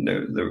Wells, and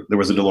there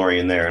was a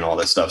DeLorean there and all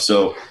that stuff.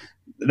 So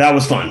that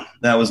was fun.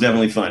 That was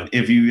definitely fun.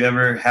 If you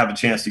ever have a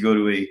chance to go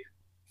to a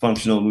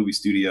functional movie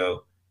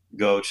studio,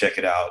 go check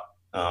it out.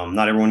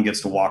 Not everyone gets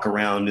to walk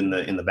around in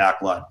the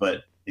back lot,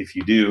 but if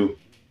you do,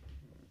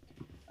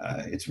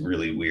 it's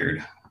really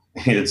weird.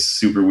 It's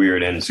super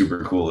weird and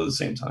super cool at the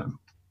same time.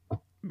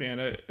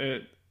 Man,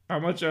 how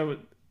much I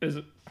would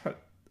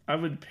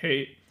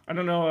pay. I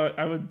don't know.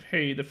 I would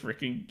pay to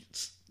freaking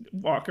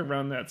walk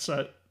around that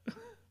set,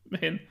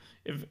 man.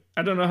 If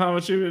I don't know how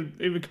much it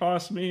would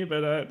cost me,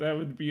 but that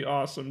would be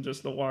awesome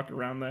just to walk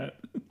around that.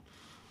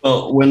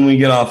 Well, when we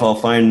get off, I'll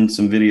find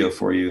some video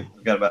for you.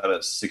 I've got about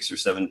a 6 or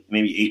 7,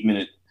 maybe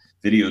 8-minute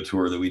video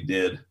tour that we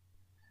did.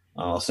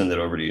 I'll send it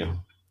over to you.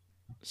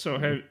 So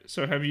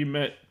have you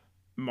met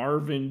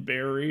Marvin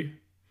Berry?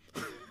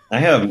 I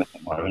have met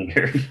Marvin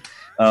Berry.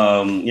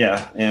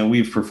 Yeah, and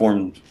we've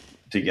performed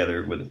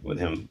together with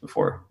him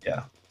before.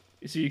 Yeah.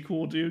 Is he a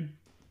cool dude?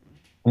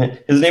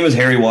 His name is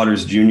Harry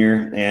Waters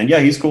Jr. and yeah,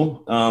 he's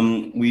cool.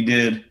 We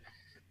did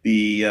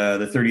the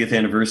 30th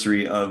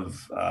anniversary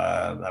of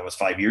that was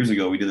 5 years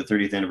ago. We did the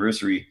 30th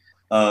anniversary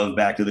of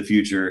Back to the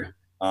Future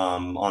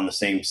on the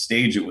same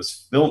stage it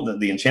was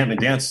filmed. The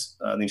Enchantment Dance,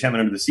 the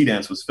Enchantment Under the Sea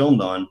dance was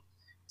filmed on.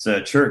 It's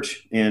a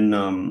church in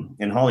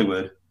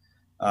Hollywood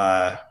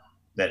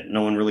that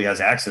no one really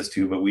has access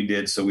to, but we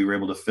did. So we were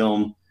able to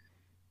film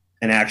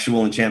an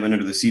actual Enchantment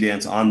Under the Sea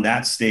dance on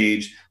that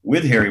stage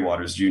with Harry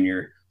Waters Jr.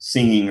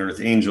 singing Earth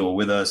Angel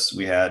with us.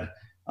 We had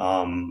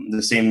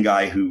the same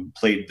guy who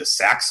played the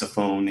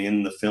saxophone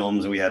in the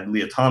films. We had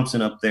Leah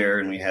Thompson up there,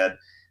 and we had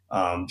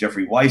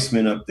Jeffrey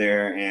Weissman up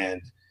there,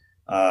 and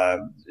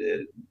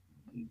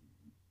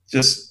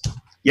just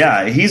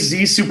yeah,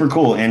 he's super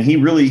cool, and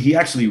he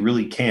actually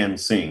really can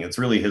sing. It's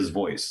really his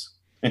voice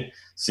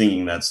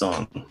singing that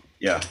song.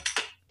 Yeah.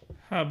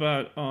 How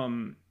about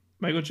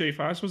Michael J.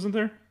 Fox wasn't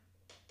there?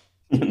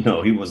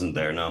 No, he wasn't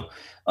there. No.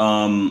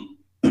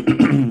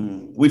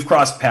 We've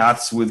crossed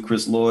paths with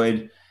Chris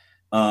Lloyd,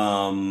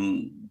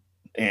 and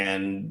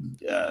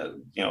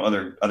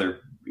other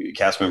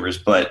cast members,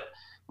 but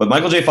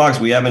Michael J. Fox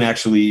we haven't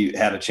actually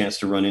had a chance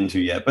to run into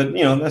yet. But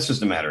that's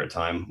just a matter of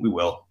time. We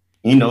will.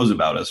 He knows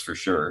about us for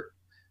sure,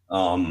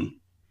 and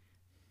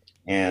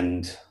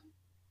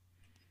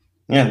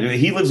yeah,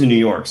 he lives in New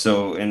York,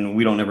 and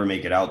we don't ever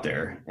make it out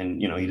there,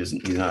 and he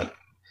doesn't. He's not.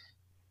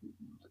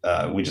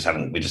 We just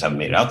haven't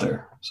made it out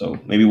there. So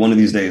maybe one of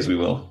these days we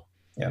will.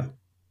 Yeah.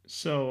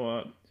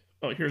 So,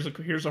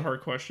 here's a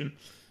hard question.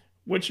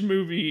 Which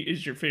movie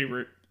is your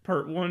favorite?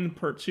 Part 1,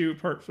 Part 2,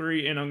 Part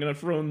 3, and I'm gonna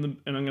throw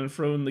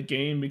in the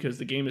game because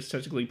the game is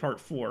technically Part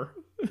 4.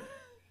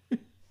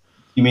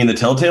 You mean the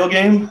Telltale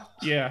game?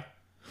 Yeah.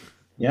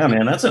 Yeah,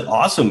 man, that's an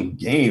awesome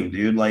game,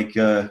 dude. Like,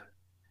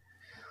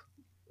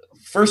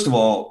 first of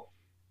all,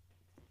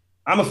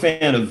 I'm a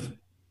fan of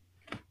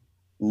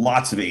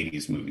lots of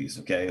 80s movies,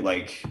 okay?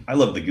 Like, I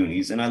love The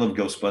Goonies, and I love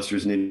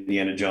Ghostbusters and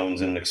Indiana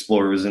Jones and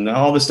Explorers and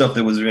all the stuff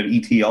that was at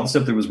E.T., all the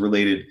stuff that was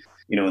related,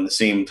 in the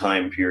same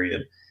time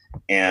period.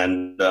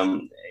 And,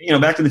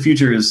 Back to the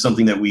Future is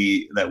something that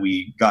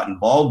we got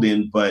involved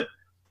in, but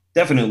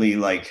definitely,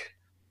 like,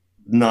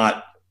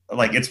 not,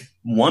 like, it's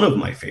one of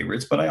my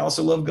favorites, but I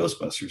also love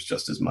Ghostbusters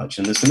just as much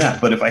and this and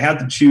that. But if I had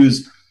to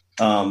choose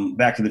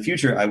Back to the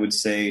Future, I would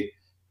say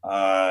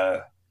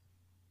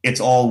it's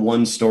all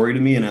one story to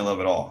me, and I love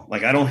it all.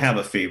 Like, I don't have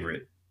a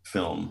favorite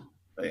film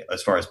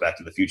as far as Back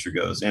to the Future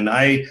goes. And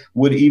I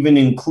would even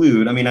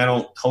include, I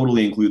don't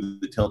totally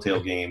include the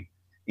Telltale game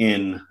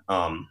in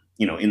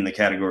the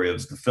category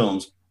of the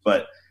films,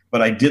 but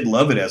but I did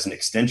love it as an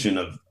extension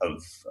of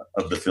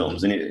the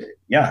films. And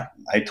yeah,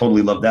 I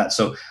totally love that.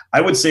 So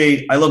I would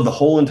say I love the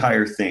whole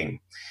entire thing.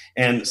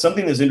 And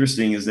something that's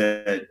interesting is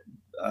that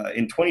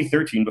in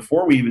 2013,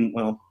 before we even,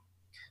 well,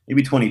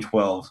 maybe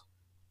 2012,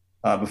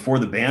 before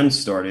the band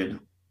started,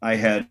 I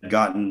had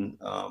gotten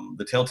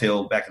the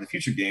Telltale Back to the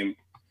Future game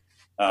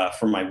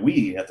for my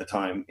Wii at the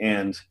time.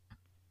 And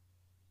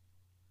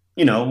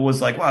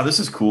was like, wow, this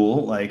is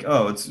cool. Like,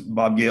 oh, it's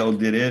Bob Gale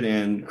did it,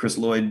 and Chris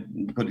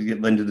Lloyd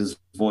lended his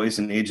voice,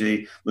 and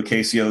AJ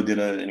Lucasio did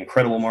an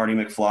incredible Marty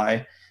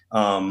McFly.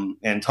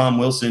 And Tom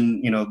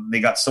Wilson, they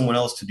got someone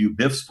else to do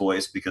Biff's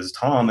voice because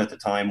Tom at the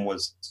time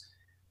was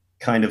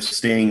kind of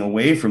staying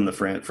away from the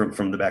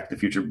from the Back to the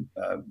Future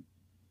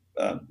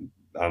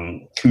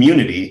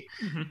community.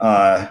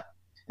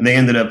 And they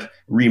ended up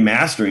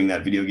remastering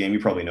that video game. You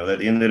probably know that.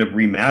 They ended up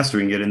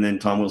remastering it, and then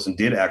Tom Wilson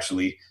did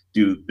actually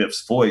do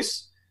Biff's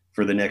voice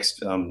for the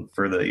next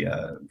for the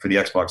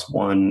Xbox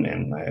One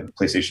and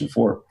PlayStation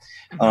 4.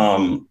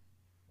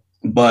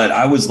 But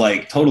I was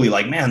like totally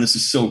like, man, this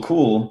is so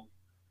cool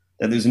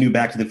that there's a new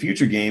Back to the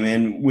Future game.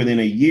 And within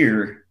a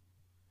year,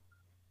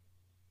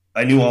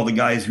 I knew all the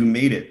guys who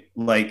made it.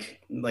 Like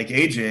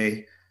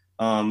AJ,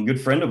 good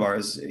friend of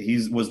ours,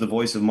 was the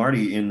voice of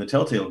Marty in the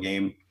Telltale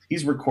game.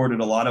 He's recorded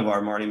a lot of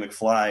our Marty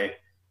McFly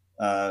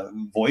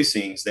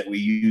voicings that we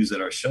use at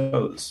our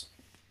shows.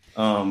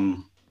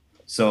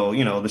 So,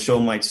 the show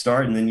might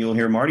start and then you'll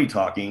hear Marty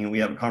talking and we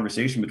have a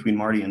conversation between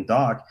Marty and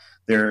Doc.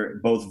 They're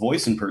both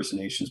voice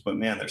impersonations, but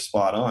man, they're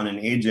spot on. And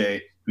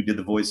AJ, who did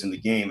the voice in the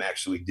game,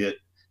 actually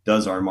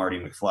does our Marty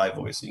McFly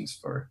voicings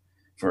for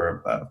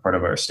part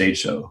of our stage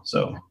show.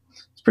 So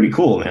it's pretty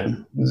cool,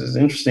 man. This is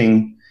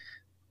interesting.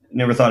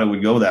 Never thought it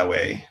would go that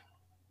way,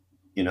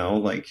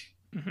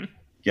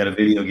 get a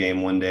video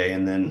game one day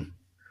and then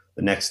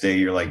the next day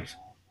you're like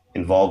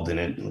involved in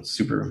it. It's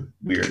super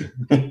weird.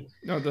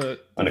 No, the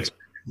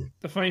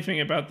funny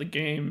thing about the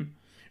game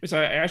is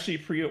I actually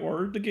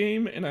pre-ordered the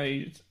game and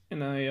I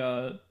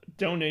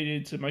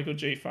donated to Michael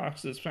J.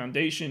 Fox's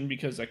foundation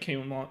because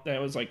that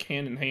was like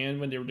hand in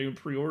hand when they were doing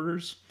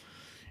pre-orders,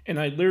 and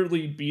I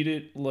literally beat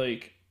it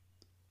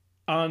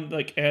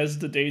as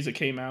the days it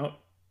came out,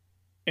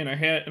 and I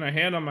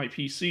had on my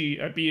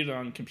PC. I beat it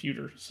on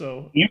computer.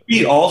 So you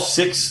beat all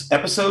 6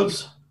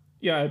 episodes?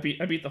 Yeah, I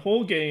beat the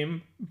whole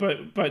game,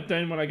 but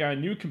then when I got a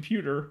new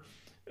computer,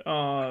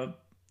 I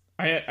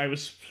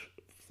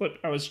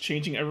was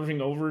changing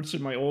everything over to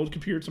my old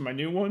computer to my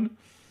new one,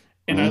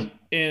 and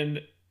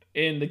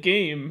the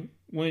game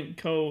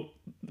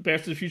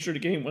Back to the Future, the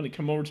game, when it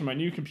come over to my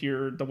new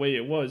computer, the way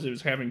it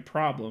was having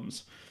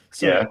problems.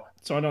 So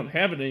I don't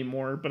have it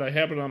anymore, but I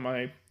have it on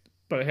my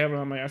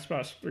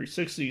Xbox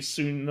 360.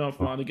 Soon enough,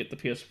 I want to get the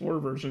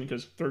PS4 version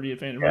because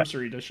 30th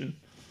anniversary edition.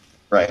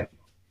 Right.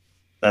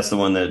 That's the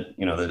one that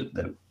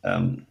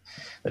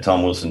that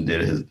Tom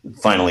Wilson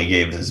finally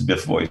gave his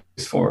Biff voice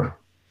for.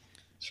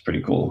 It's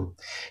pretty cool.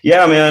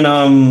 Yeah, man.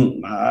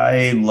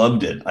 I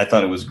loved it. I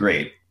thought it was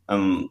great.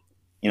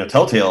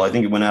 Telltale, I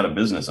think it went out of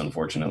business,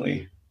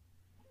 unfortunately.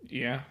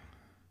 Yeah.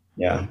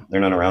 Yeah,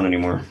 they're not around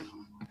anymore.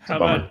 How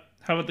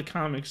about the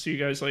comics? Do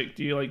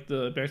you like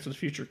the Back to the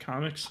Future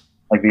comics?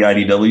 Like the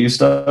IDW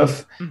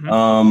stuff?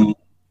 Mm-hmm.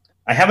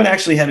 I haven't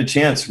actually had a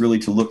chance really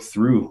to look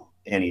through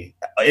any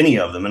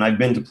of them, and I've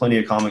been to plenty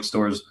of comic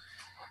stores,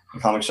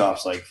 comic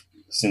shops, like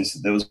since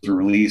those were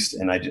released,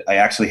 and I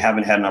actually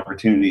haven't had an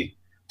opportunity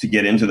to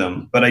get into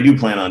them, but I do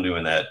plan on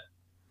doing that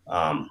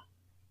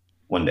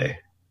one day.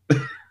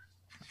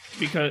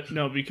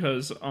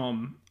 because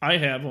I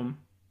have them,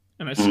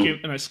 and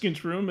I skimmed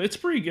through them. It's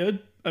pretty good.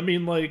 I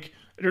mean, like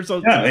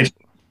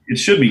it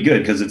should be good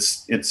because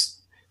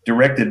it's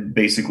directed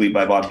basically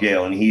by Bob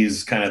Gale, and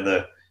he's kind of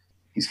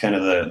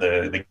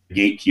the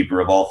gatekeeper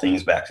of all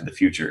things Back to the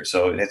Future.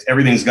 So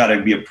everything's got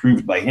to be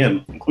approved by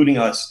him, including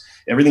us.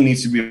 Everything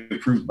needs to be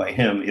approved by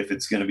him if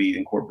it's going to be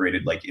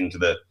incorporated like into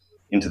the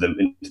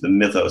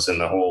mythos and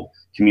the whole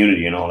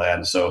community and all that.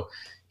 And so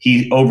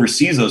he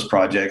oversees those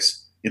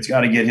projects. It's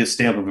got to get his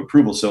stamp of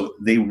approval. So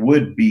they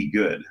would be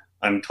good.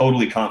 I'm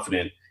totally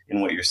confident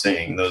in what you're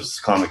saying. Those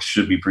comics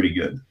should be pretty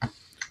good.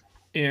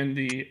 And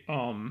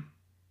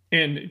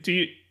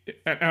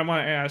I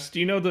want to ask, do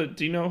you know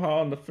how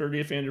on the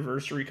 30th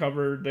anniversary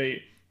cover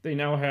they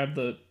now have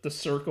the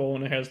circle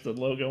and it has the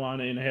logo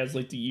on it and it has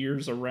like the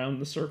years around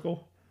the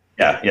circle?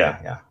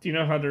 Yeah. Do you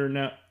know how they're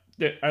now?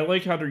 I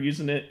like how they're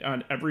using it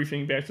on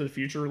everything Back to the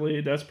Future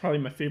related. That's probably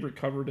my favorite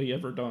cover they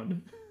ever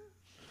done.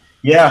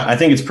 Yeah, I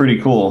think it's pretty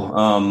cool.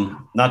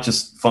 Not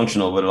just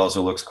functional, but it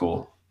also looks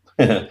cool.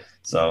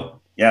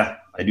 So yeah,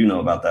 I do know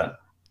about that.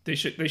 They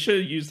should have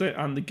used that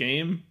on the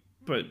game,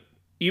 but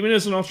even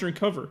as an alternate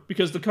cover,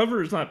 because the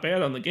cover is not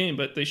bad on the game,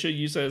 but they should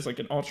use that as like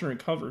an alternate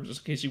cover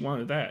just in case you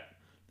wanted that.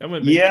 That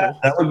would be cool.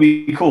 That would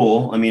be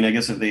cool. I mean, I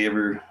guess if they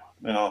ever,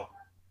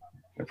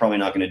 they're probably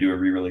not going to do a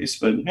re-release,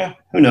 but yeah,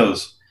 who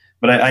knows?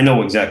 But I do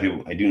know exactly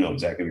what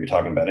you're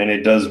talking about, and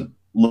it does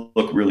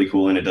look really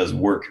cool and it does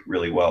work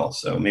really well.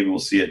 So maybe we'll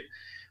see it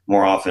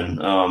more often.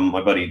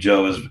 My buddy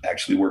Joe is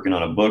actually working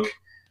on a book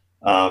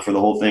for the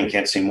whole thing.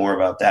 Can't say more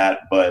about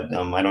that, but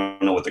I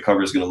don't know what the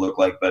cover is going to look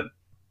like. But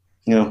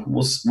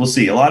we'll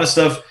see. A lot of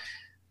stuff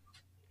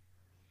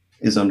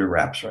is under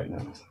wraps right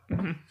now.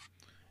 Mm-hmm.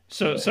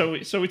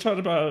 So we talked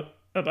about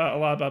a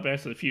lot about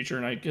Back to the Future,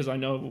 and because I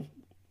know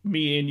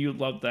me and you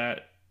love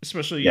that,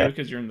 especially you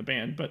because you're in the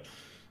band. But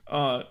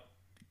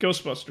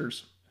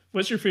Ghostbusters,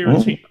 what's your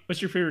favorite team?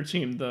 What's your favorite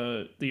team?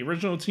 The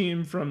original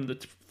team from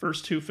the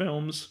first two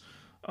films,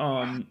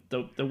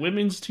 the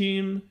women's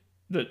team,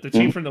 the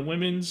team from the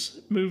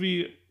women's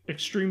movie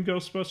Extreme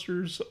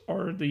Ghostbusters,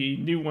 or the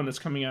new one that's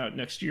coming out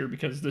next year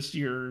because this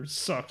year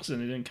sucks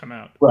and it didn't come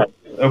out. Right.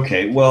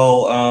 Okay.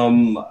 Well,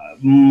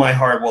 my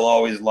heart will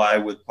always lie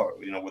with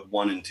with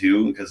 1 and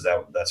 2 because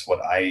that's what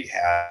I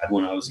had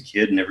when I was a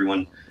kid, and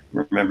everyone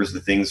remembers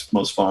the things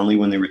most fondly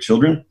when they were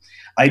children.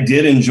 I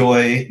did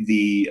enjoy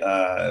the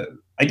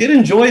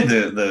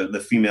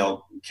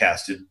female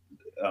casted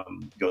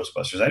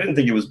Ghostbusters. I didn't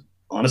think it was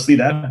honestly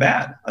that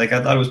bad. Like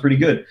I thought it was pretty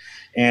good,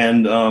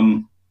 and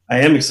I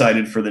am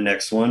excited for the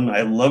next one.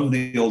 I love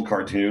the old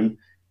cartoon,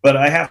 but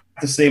I have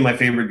to say my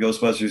favorite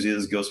Ghostbusters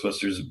is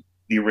Ghostbusters,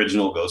 the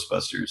original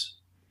Ghostbusters.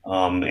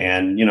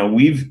 And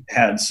we've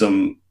had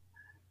some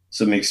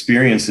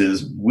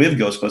experiences with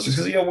Ghostbusters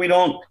because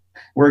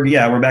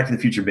we're Back to the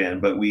Future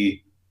band, but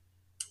we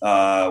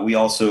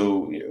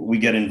also we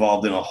get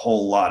involved in a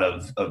whole lot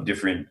of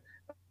different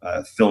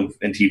film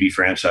and TV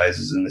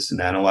franchises and this and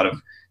that. And a lot of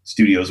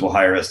studios will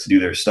hire us to do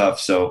their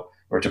stuff,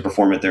 or to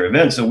perform at their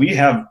events. So we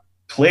have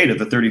played at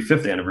the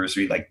 35th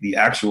anniversary, like the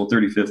actual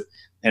 35th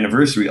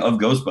anniversary of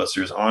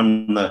Ghostbusters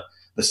on the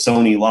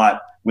Sony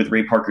lot with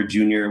Ray Parker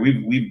Jr.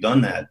 We've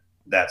done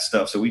that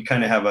stuff. So we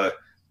kind of have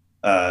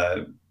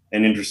an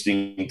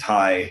interesting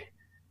tie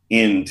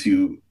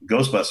into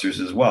Ghostbusters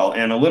as well.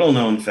 And a little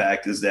known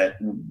fact is that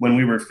when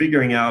we were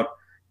figuring out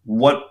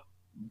what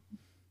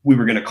we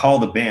were going to call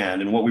the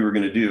band and what we were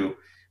going to do,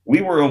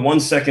 we were 1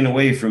 second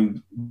away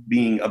from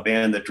being a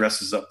band that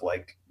dresses up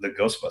like the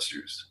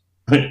Ghostbusters.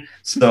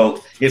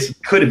 So it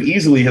could have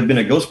easily have been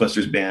a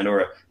Ghostbusters band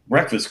or a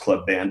Breakfast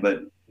Club band,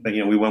 but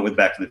we went with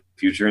Back to the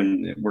Future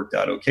and it worked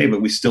out okay.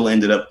 But we still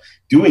ended up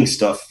doing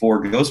stuff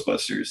for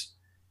Ghostbusters.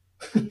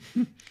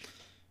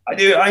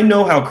 I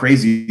know how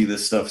crazy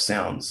this stuff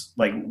sounds.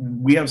 Like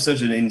we have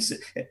such an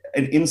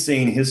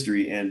insane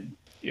history, and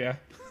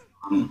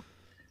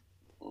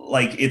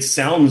like it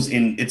sounds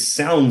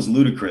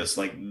ludicrous.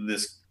 Like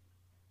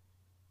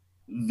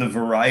the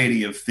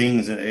variety of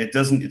things, and it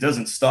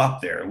doesn't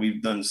stop there.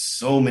 We've done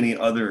so many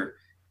other.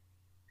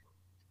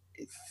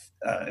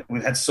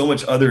 We've had so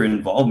much other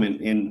involvement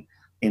in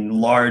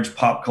large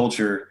pop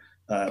culture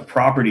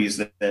properties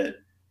that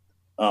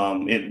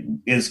it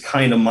is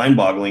kind of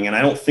mind-boggling, and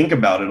I don't think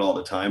about it all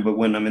the time. But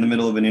when I'm in the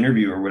middle of an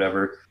interview or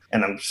whatever,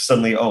 and I'm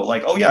suddenly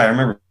oh yeah, I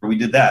remember we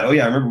did that. Oh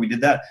yeah, I remember we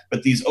did that.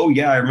 But these oh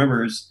yeah, I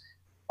remembers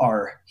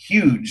are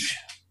huge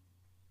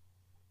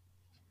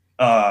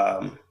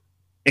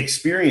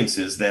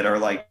experiences that are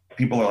like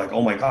people are like,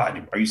 oh my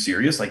god, are you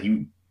serious? Like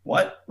you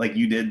what? Like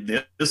you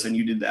did this and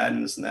you did that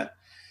and this and that.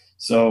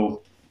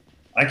 So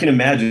I can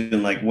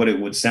imagine like what it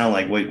would sound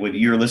like, what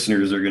your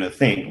listeners are going to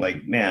think.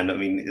 Like, man, I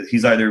mean,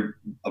 he's either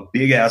a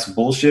big ass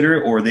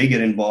bullshitter or they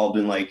get involved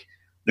in like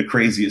the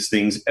craziest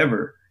things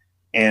ever.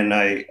 And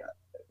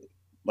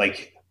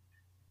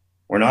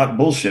we're not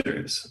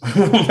bullshitters.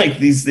 Like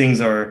these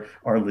things are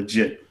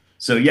legit.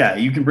 So yeah,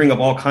 you can bring up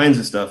all kinds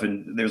of stuff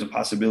and there's a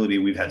possibility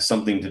we've had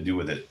something to do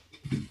with it.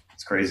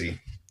 It's crazy.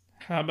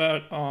 How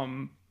about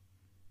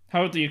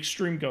the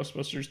Extreme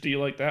Ghostbusters? Do you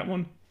like that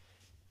one?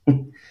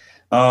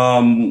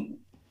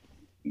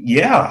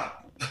 Yeah.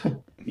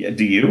 Yeah.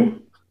 Do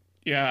you?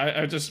 Yeah,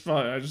 I just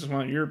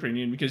want your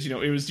opinion because it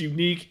was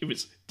unique, it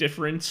was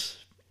different.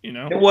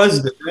 It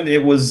was different.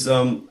 It was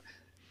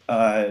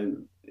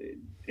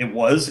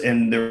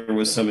and there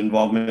was some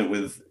involvement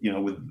with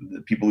with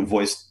the people who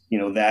voiced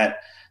that.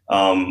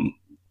 Sorry,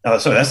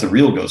 that's the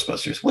real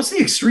Ghostbusters. What's the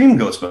Extreme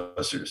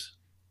Ghostbusters?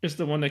 It's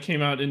the one that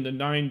came out in the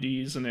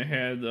 '90s and it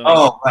had.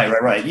 Oh,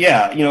 right.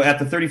 Yeah, at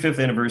the 35th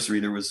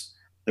anniversary, there was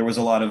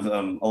a lot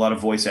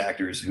of voice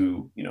actors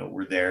who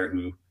were there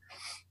who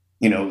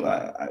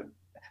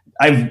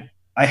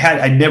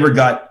I never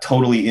got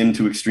totally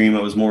into Extreme.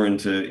 I was more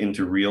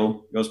into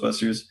real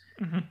Ghostbusters.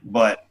 Mm-hmm.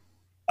 But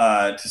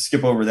to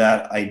skip over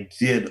that, I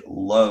did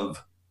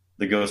love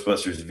the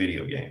Ghostbusters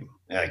video game.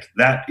 Like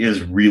that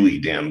is really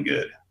damn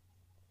good.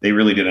 They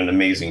really did an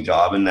amazing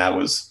job, and that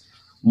was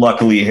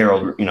luckily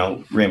Harold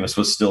Ramis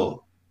was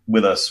still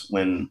with us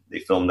when they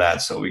filmed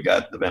that, so we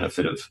got the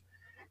benefit of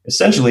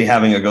essentially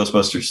having a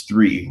Ghostbusters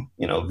 3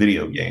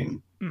 video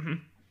game. Mm-hmm.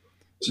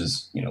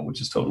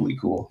 which is totally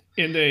cool.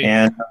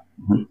 And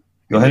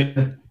go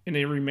ahead. And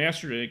they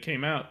remastered it. It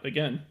came out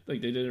again.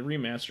 Like they did a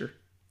remaster.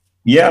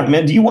 Yeah,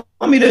 man. Do you want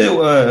me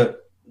to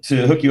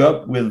hook you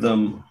up with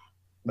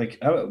like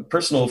a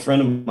personal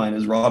friend of mine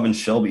is Robin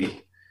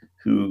Shelby,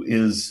 who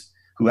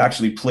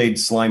actually played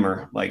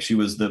Slimer. Like she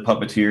was the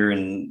puppeteer,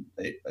 and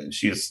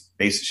she is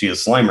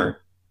Slimer.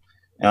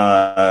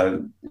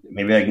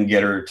 Maybe I can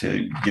get her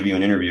to give you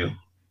an interview.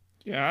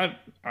 Yeah,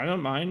 I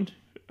don't mind.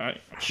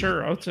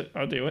 Sure, I'll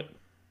do it.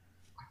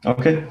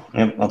 Okay,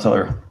 yeah, I'll tell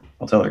her.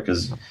 I'll tell her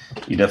because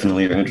you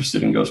definitely are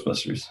interested in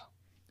Ghostbusters.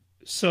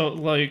 So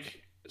I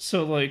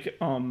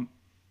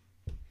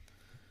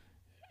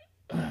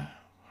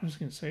was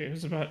gonna say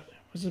was it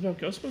about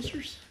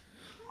Ghostbusters?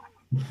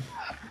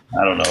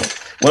 I don't know.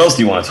 What else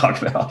do you want to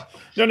talk about?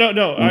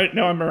 No. I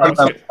remember.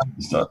 Talk about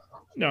stuff.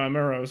 No, I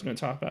remember I was going to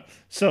talk about.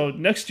 So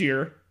next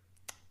year,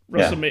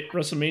 Yeah.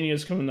 WrestleMania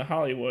is coming to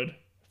Hollywood.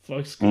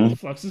 Flux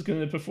is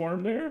going to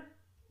perform there.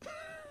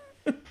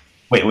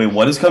 Wait.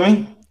 What is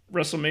coming?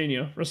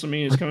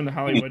 WrestleMania is coming to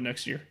Hollywood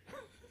next year.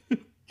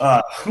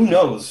 Who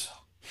knows?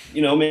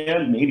 You know,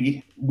 man,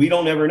 maybe. We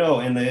don't ever know.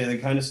 And the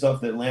kind of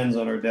stuff that lands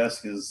on our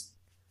desk is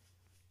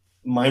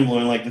mind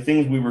blowing. Like the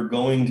things we were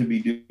going to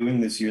be doing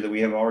this year that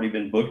we have already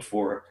been booked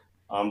for,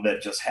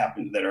 that just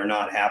happened, that are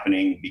not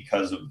happening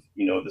because of,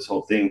 this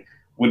whole thing,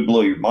 would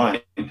blow your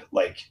mind.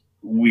 Like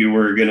we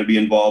were going to be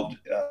involved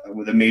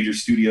with a major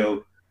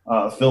studio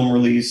film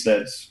release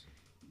that's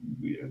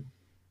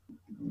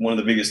one of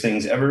the biggest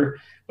things ever,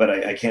 but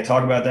I can't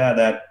talk about that.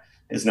 That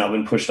has now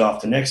been pushed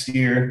off to next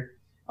year.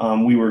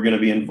 We were going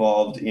to be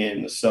involved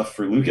in stuff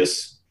for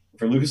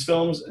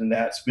Lucasfilms, and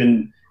that's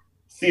been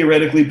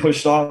theoretically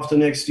pushed off to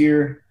next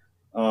year.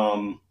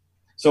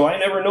 So I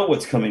never know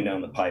what's coming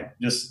down the pipe.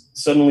 Just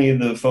suddenly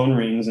the phone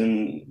rings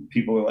and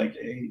people are like,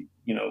 hey,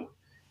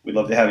 we'd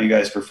love to have you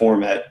guys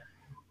perform at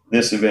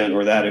this event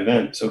or that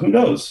event. So who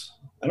knows?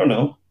 I don't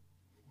know.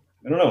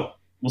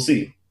 We'll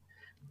see.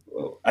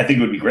 I think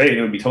it would be great.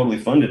 It would be totally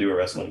fun to do a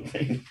wrestling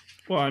thing.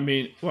 You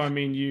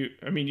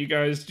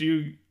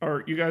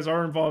guys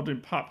are involved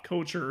in pop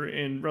culture,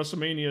 and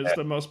WrestleMania is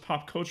the most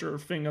pop culture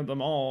thing of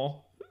them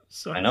all.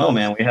 So I know,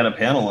 man. We had a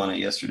panel on it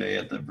yesterday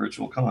at the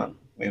virtual con.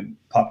 We had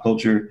pop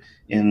culture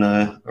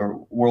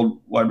or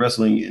worldwide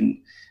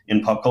wrestling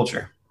in pop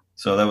culture.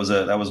 So that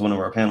was one of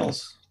our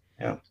panels.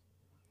 Yeah.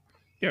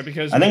 Yeah,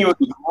 because I think it would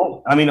be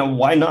cool. I mean,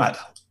 why not?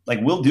 Like,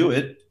 we'll do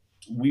it.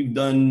 We've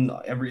done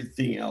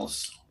everything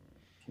else.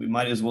 We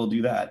might as well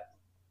do that.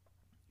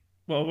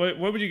 Well, what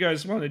would you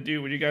guys want to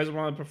do? Would you guys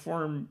want to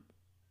perform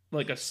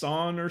like a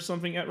song or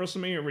something at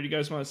WrestleMania, or would you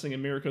guys want to sing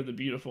America the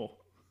Beautiful?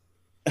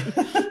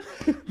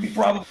 We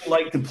probably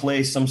like to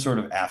play some sort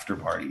of after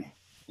party,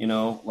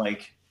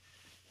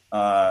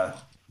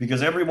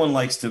 because everyone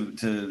likes to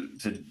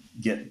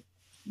get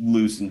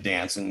loose and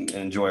dance and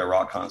enjoy a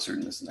rock concert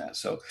and this and that.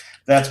 So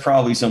that's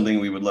probably something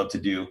we would love to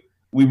do.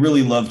 We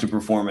really love to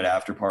perform at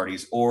after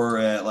parties or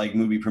at like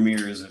movie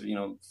premieres,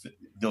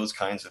 those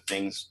kinds of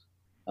things.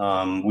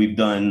 We've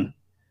done,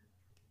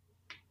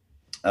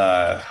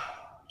 oh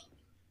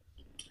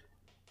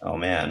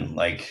man,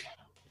 like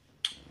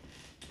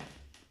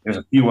there's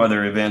a few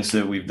other events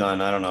that we've done.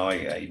 I don't know.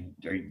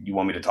 You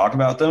want me to talk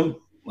about them?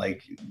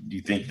 Like, do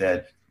you think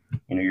that,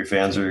 your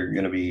fans are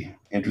going to be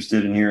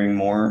interested in hearing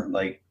more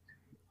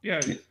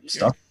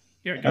stuff?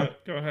 Yeah,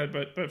 go ahead.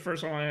 But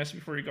first, I want to ask you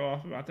before you go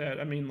off about that.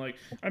 I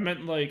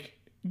meant like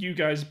you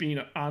guys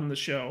being on the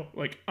show,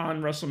 like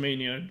on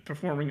WrestleMania,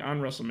 performing on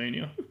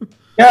WrestleMania.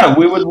 Yeah,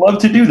 we would love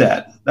to do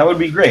that. That would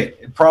be great.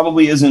 It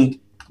probably isn't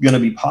going to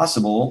be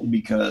possible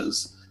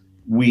because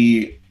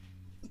we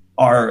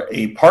are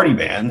a party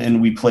band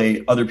and we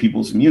play other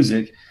people's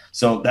music.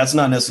 So that's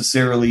not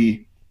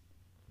necessarily,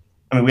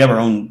 we have our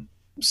own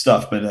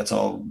stuff, but that's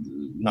all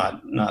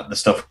not the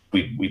stuff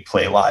we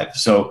play live.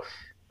 So,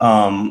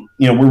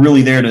 we're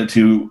really there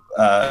to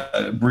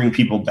bring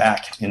people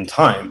back in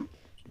time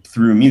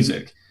through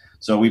music.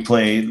 So we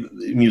play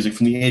music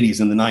from the 80s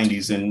and the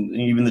 90s and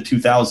even the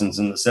 2000s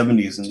and the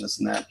 70s and this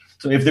and that.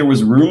 So if there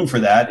was room for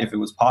that, if it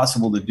was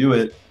possible to do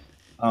it,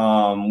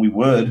 we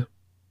would.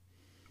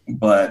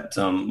 But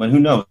who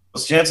knows?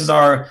 Chances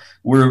are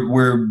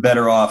we're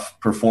better off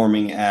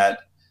performing at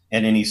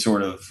any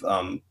sort of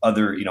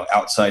other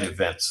outside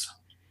events.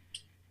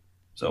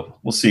 So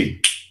we'll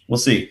see.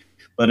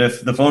 But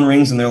if the phone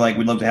rings and they're like,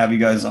 "We'd love to have you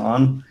guys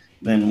on,"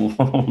 then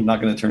I'm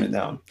not going to turn it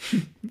down.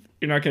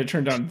 You're not going to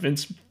turn down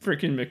Vince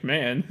freaking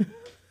McMahon.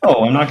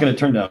 Oh, I'm not going to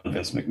turn down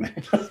Vince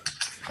McMahon.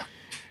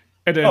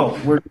 And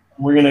then,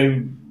 we're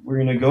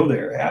gonna go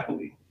there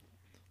happily.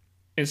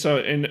 And so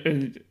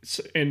and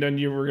then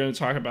you were going to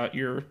talk about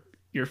your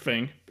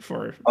thing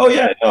for. Oh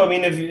yeah, no,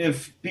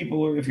 if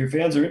your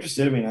fans are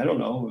interested, I don't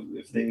know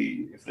if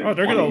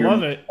they're gonna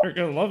love it. They're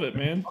gonna love it,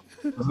 man.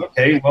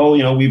 Okay,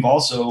 well, we've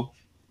also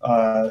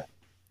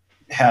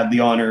had the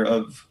honor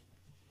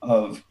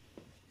of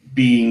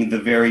being the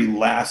very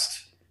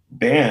last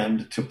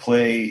band to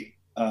play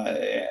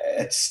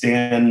at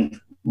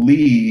Stan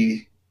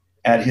Lee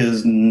at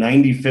his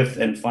 95th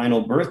and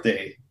final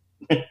birthday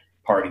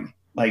party.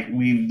 Like,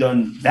 we've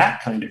done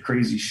that kind of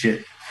crazy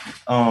shit.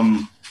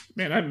 Man,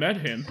 I met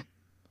him.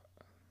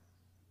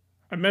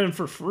 I met him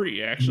for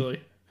free,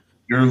 actually.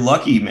 You're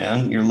lucky,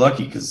 man. You're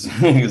lucky because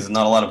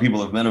not a lot of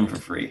people have met him for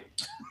free.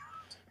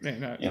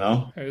 Man,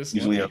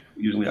 usually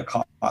a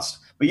cost.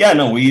 But yeah,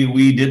 no,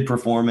 we did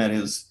perform at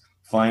his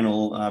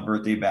final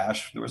birthday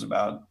bash. There was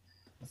about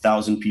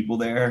 1,000 people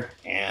there,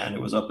 and it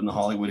was up in the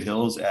Hollywood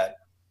Hills at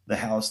the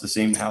house, the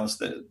same house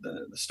that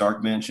the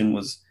Stark Mansion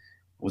was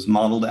was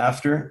modeled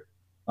after.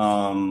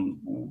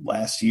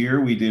 Last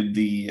year we did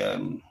the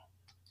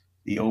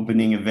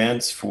opening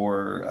events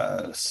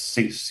for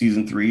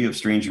season 3 of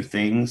Stranger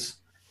Things.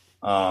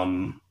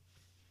 Um,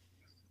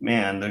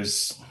 Man,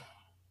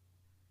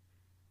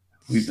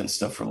 we've done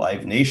stuff for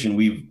Live Nation.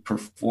 We've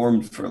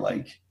performed for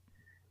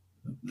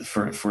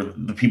for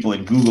the people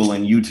at Google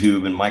and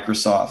YouTube and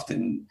Microsoft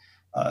and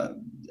uh,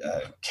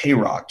 K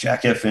Rock,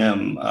 Jack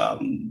FM,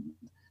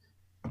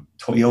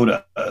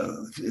 Toyota.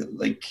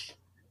 Like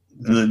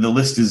the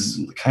list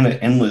is kind of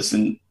endless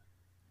and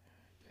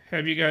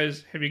have you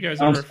guys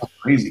sounds ever so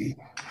crazy.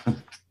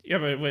 yeah,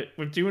 but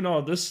with doing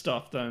all this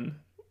stuff then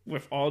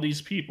with all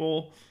these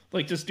people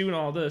like just doing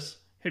all this,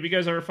 have you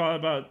guys ever thought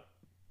about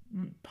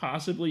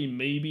possibly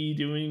maybe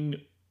doing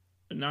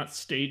not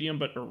stadium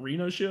but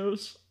arena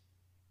shows?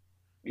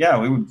 Yeah,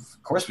 we would.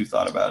 Of course, we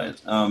thought about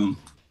it.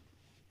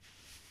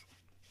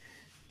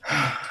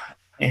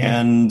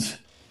 And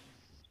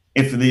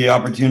if the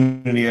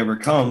opportunity ever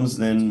comes,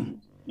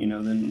 then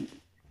then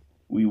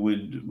we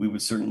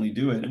would certainly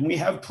do it. And we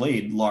have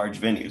played large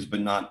venues,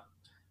 but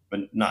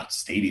not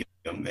stadium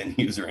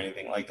venues or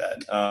anything like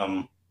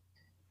that.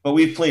 But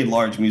we've played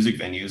large music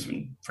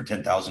venues for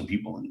 10,000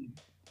 people and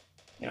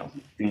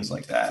things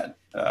like that.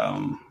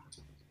 And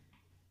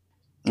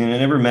it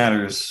never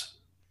matters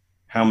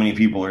how many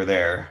people are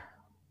there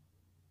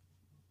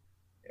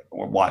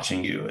or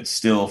watching you. It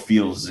still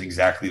feels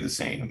exactly the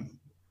same.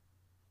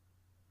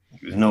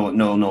 There's no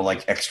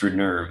like extra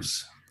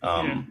nerves.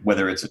 Yeah,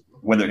 Whether I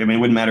mean, it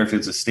wouldn't matter if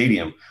it's a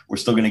stadium. We're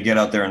still going to get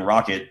out there and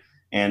rock it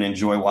and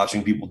enjoy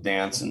watching people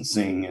dance and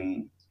sing.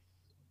 And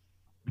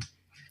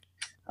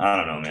I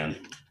don't know, man.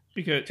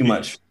 because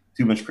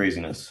Too much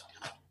craziness.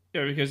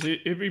 yeah, because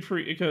it'd be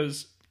pretty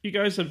because you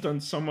guys have done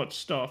so much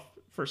stuff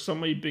for so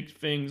many big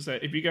things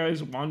that if you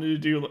guys wanted to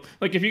do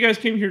like if you guys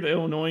came here to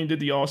Illinois and did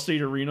the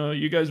All-State Arena,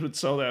 you guys would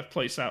sell that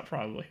place out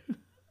probably.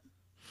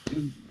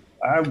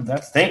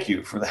 Thank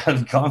you for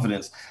that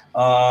confidence.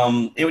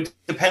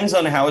 Depends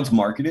on how it's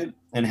marketed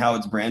and how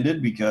it's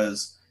branded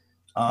because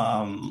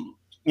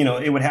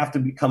it would have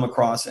to come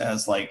across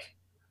as like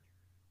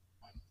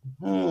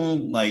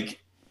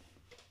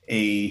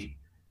a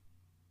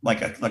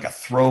like a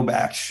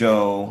throwback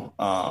show,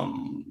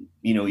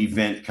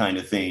 event kind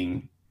of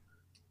thing.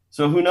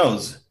 So who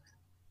knows?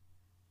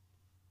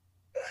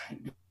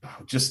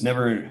 Just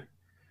never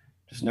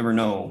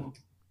know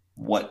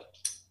what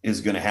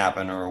is going to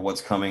happen or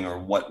what's coming or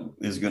what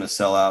is going to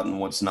sell out and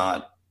what's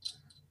not.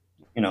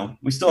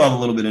 We still have a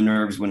little bit of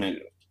nerves when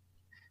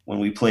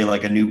we play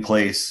like a new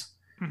place.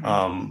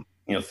 Mm-hmm.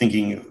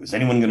 Thinking, is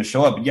anyone going to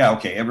show up? Yeah,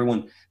 okay,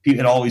 everyone.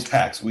 It always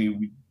packs.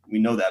 We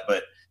know that,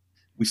 but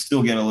we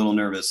still get a little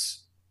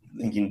nervous,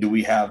 thinking, do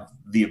we have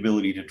the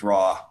ability to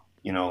draw?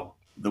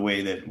 The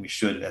way that we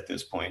should at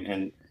this point.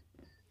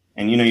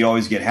 And you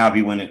always get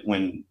happy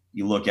when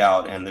you look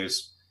out and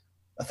there's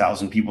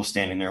 1,000 people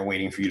standing there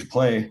waiting for you to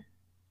play.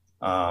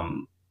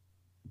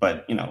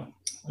 But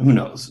who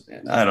knows?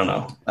 I don't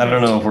know. I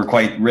don't know if we're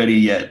quite ready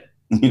yet,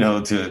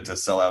 to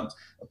sell out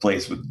a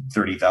place with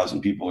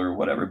 30,000 people or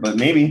whatever. But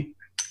maybe.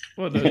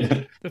 Well,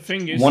 the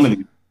thing is, one of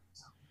the.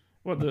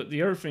 well,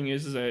 the other thing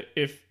is that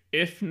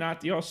if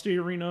not the All-State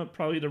Arena,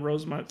 probably the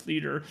Rosemont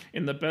Theater.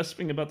 And the best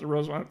thing about the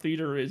Rosemont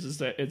Theater is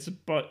that it's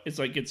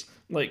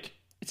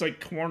like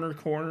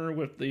corner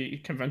with the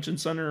convention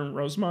center in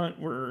Rosemont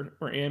where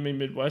Anime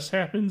Midwest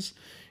happens.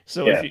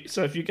 So Yeah.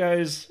 if you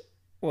guys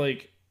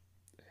like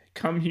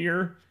come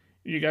here,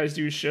 you guys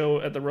do a show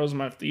at the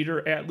Rosemont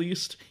Theater at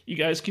least. You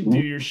guys can do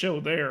your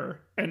show there,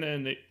 and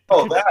then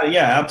Oh, that,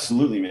 yeah,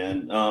 absolutely,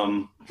 man.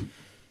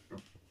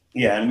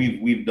 Yeah, and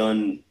we've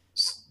done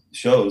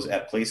shows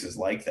at places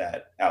like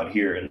that out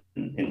here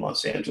in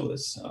Los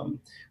Angeles.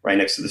 Right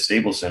next to the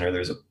Staples Center,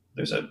 there's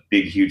a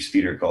big, huge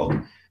theater called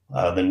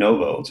the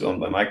Novo. It's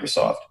owned by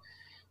Microsoft,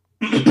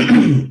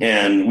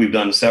 and we've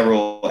done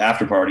several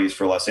after parties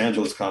for Los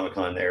Angeles Comic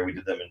Con there. We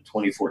did them in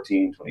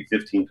 2014,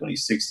 2015,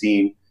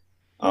 2016.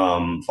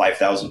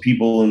 5,000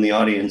 people in the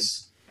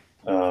audience,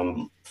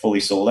 fully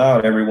sold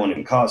out. Everyone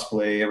in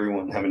cosplay,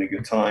 everyone having a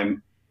good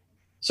time.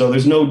 So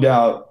there's no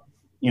doubt,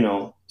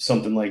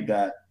 something like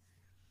that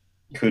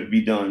could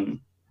be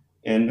done.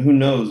 And who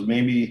knows,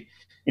 maybe,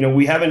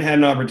 we haven't had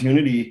an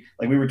opportunity.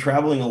 Like, we were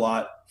traveling a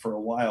lot for a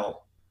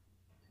while.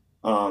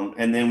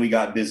 And then we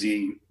got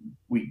busy.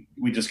 We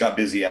just got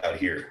busy out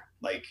here.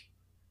 Like,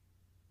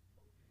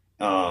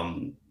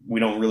 we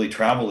don't really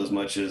travel as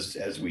much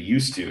as we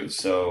used to.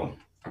 So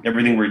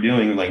everything we're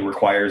doing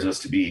requires us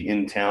to be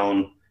in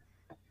town.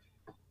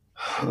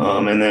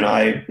 And then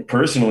I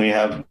personally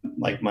have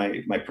my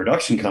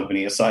production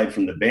company. Aside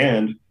from the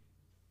band,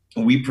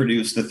 we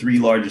produce the 3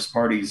 largest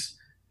parties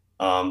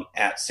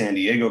at San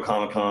Diego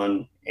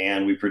Comic-Con,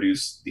 and we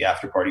produce the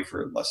after party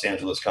for Los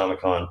Angeles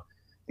Comic-Con.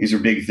 These are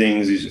big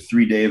things. These are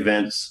 3-day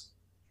events.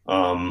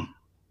 And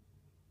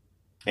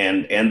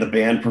the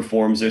band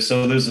performs there.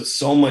 So there's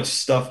so much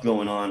stuff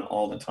going on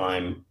all the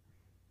time.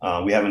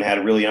 We haven't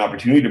had really an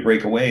opportunity to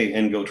break away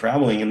and go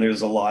traveling. And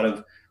there's a lot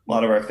of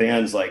our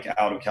fans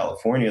out of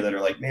California that are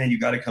like, man, you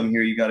got to come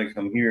here. You got to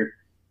come here.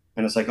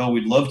 and it's like, oh,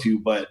 we'd love to,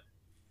 but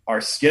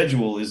our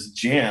schedule is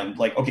jammed.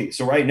 Like, okay,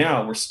 so right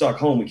now we're stuck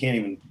home, we can't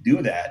even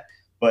do that.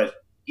 But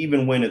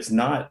even when it's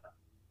not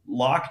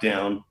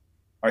lockdown,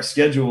 our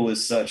schedule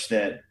is such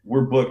that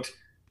we're booked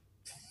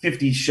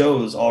 50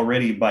 shows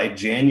already by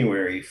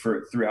January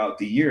for throughout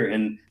the year,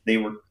 and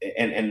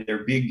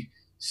they're big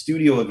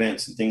studio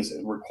events and things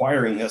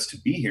requiring us to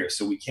be here,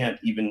 so we can't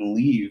even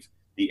leave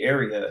the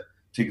area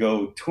to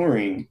go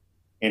touring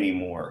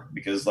anymore,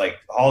 because like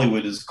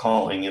Hollywood is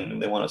calling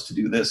and they want us to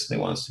do this, they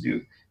want us to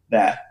do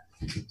that.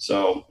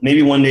 So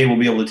maybe one day we'll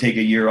be able to take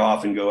a year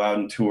off and go out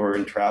and tour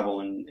and travel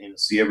and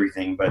see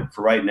everything. But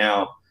for right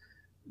now,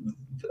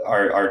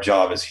 our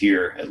job is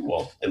here.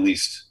 Well, at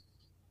least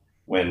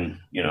when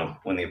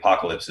the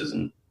apocalypse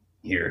isn't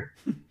here.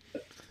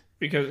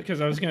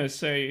 Because I was gonna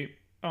say,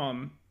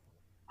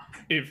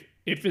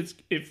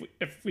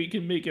 if we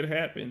can make it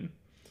happen,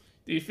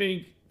 do you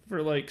think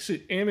for like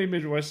Anime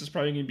Midwest is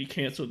probably gonna be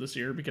canceled this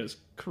year because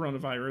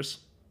coronavirus?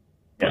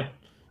 Yeah. But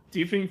do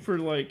you think for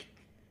the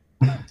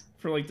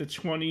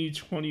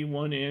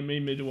 2021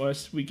 Anime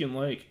Midwest we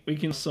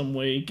can some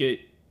way get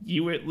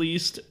you at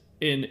least,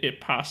 and if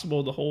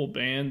possible the whole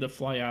band, to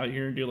fly out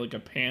here and do like a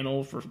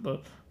panel for the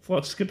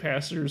flux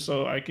capacitor,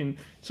 so I can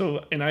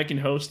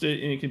host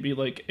it, and it can be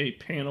like a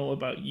panel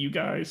about you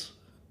guys?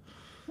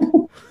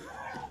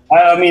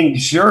 I mean,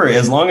 sure,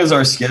 as long as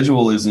our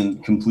schedule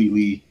isn't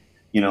completely,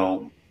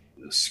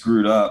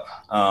 screwed up.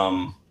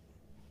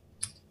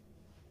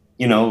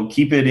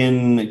 Keep it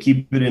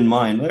in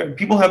mind.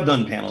 People have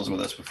done panels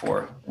with us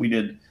before. We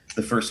did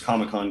the first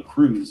Comic-Con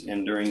cruise,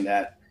 and during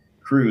that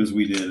cruise,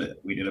 we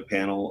did a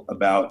panel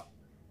about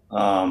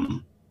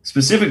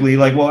specifically,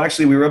 like, well,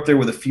 actually, we were up there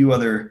with a few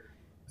other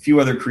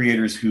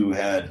creators who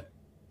had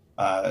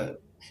the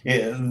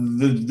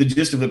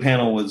gist of the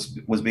panel was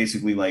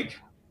basically like,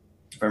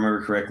 if I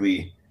remember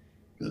correctly,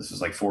 because this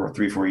was like 4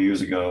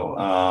 years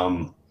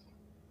ago,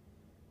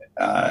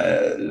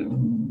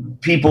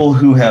 people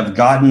who have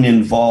gotten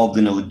involved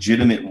in a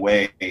legitimate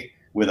way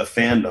with a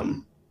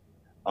fandom,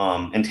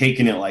 and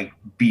taken it like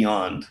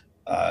beyond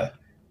a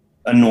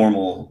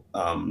normal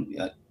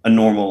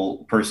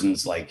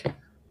person's, like, a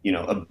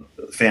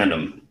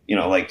fandom.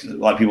 Like a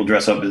lot of people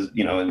dress up as,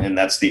 and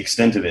that's the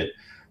extent of it.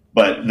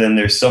 But then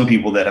there's some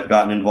people that have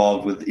gotten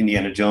involved with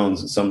Indiana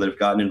Jones, and some that have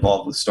gotten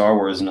involved with Star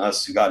Wars, and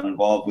us who gotten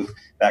involved with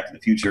Back to the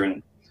Future,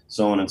 and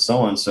so on and so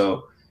on.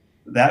 So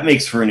that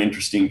makes for an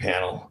interesting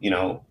panel,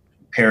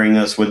 pairing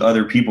us with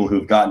other people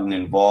who've gotten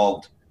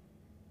involved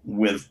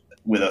with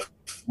a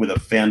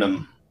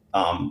fandom,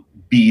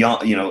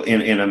 beyond,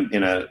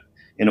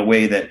 in a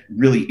way that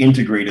really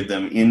integrated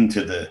them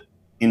into the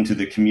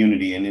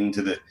community and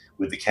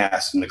with the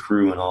cast and the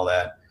crew and all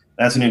that.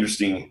 That's an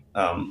interesting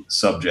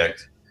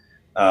subject.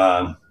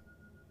 But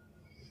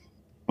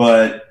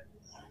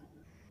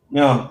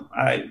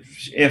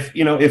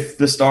if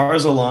the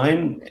stars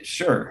align,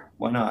 sure,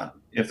 why not?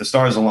 If the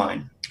stars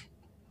align,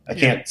 I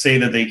can't say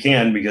that they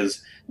can,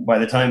 because by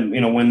the time,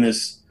 when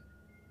this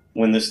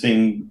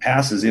thing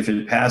passes, if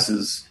it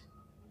passes,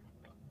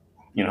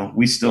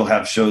 we still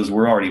have shows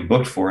we're already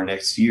booked for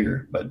next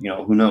year. But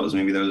who knows?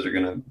 Maybe those are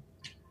gonna.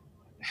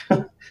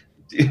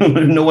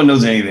 No one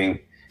knows anything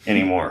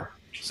anymore,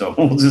 so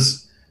we'll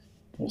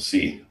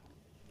see.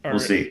 We'll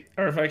see.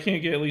 Or if I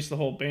can't get at least the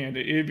whole band,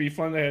 it'd be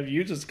fun to have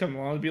you just come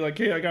along and be like,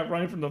 "Hey, I got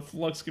Ryan from the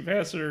Flux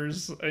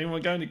Capacitors.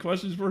 Anyone got any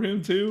questions for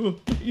him too?"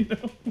 Yeah,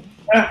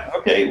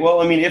 okay.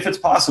 Well, I mean, if it's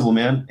possible,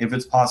 man, if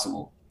it's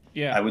possible,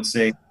 yeah, I would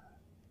say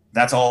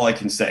that's all I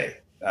can say,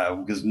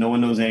 because no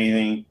one knows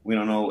anything. We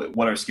don't know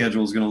what our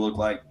schedule is going to look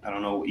like. I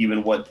don't know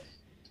even when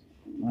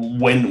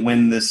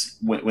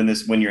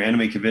your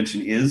anime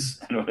convention is.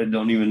 I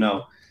don't even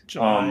know.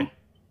 July.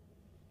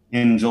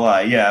 In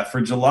July, yeah. For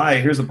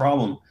July, here's the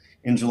problem.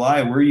 In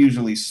July, we're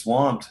usually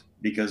swamped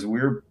because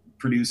we're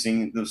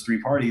producing those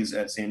 3 parties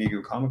at San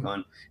Diego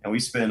Comic-Con, and we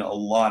spend a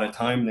lot of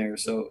time there.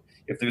 So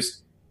if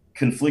there's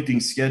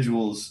conflicting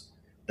schedules,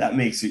 that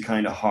makes it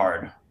kind of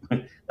hard.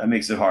 That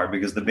makes it hard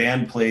because the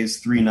band plays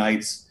 3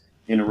 nights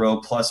in a row,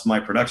 plus my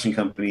production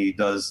company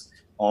does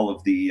all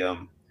of the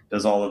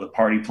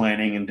party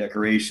planning and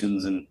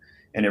decorations and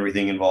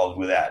everything involved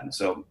with that. And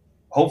so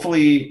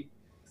hopefully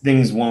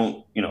things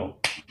won't,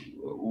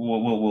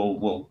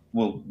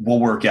 will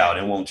work out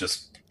and won't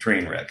just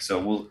train wreck.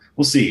 So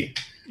we'll see.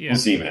 Yeah. We'll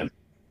see, man.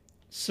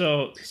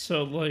 So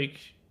like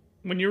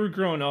when you were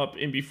growing up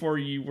and before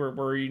you were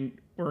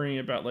worrying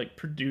about like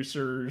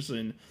producers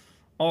and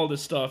all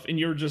this stuff, and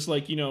you were just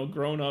like,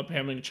 growing up,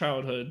 having a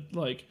childhood,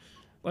 like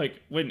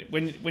when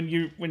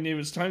it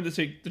was time to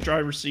take the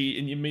driver's seat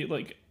and you made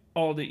like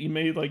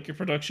your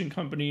production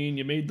company and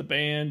you made the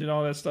band and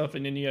all that stuff,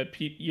 and then you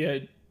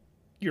had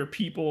your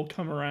people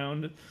come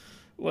around,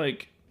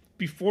 like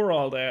before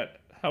all that,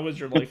 how was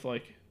your life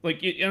like?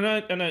 Like,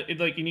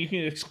 and you can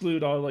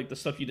exclude all like the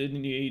stuff you did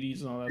in the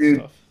 80s and all that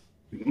stuff.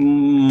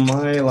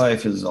 My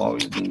life has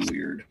always been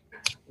weird.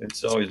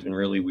 It's always been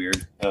really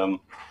weird.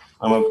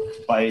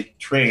 By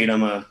trade,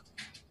 I'm a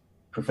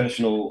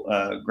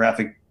professional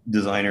graphic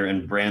designer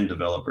and brand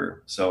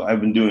developer. So I've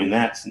been doing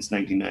that since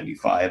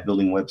 1995,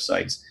 building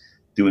websites,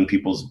 doing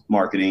people's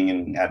marketing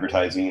and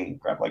advertising and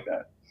crap like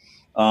that.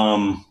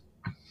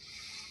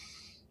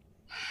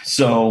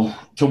 So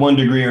to one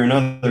degree or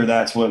another,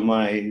 that's what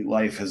my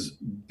life has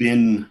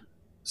been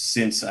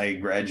since I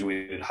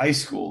graduated high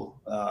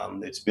school.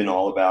 It's been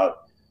all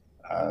about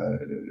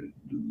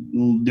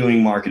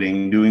doing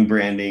marketing, doing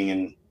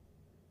branding,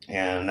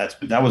 and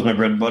that was my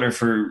bread and butter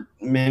for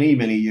many,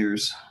 many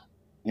years.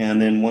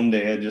 And then one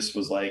day I just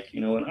was like,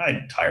 you know what,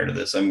 I'm tired of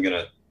this.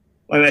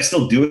 I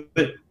still do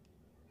it.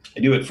 I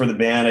do it for the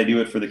band. I do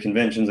it for the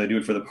conventions. I do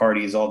it for the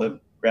parties, all the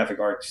graphic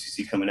art you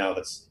see coming out.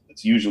 That's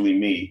usually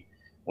me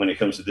when it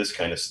comes to this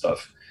kind of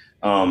stuff.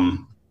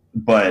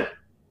 But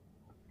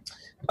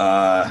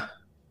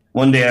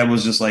one day I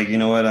was just like, you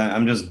know what,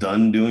 I'm just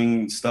done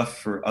doing stuff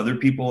for other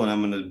people, and I'm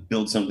going to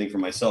build something for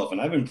myself. And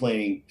I've been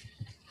playing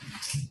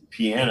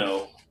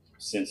piano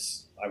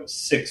since I was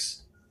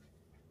 6.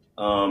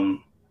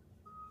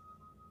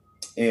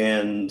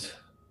 And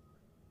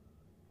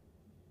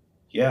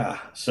yeah,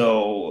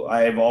 so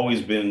I've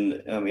always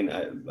been, I mean,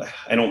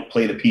 I don't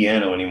play the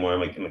piano anymore.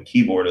 I'm a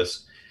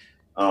keyboardist.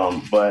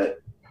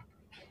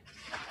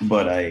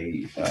 But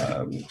I,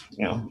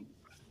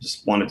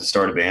 just wanted to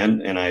start a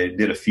band, and I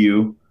did a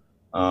few.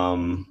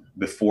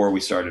 Before we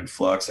started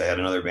Flux, I had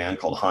another band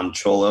called Han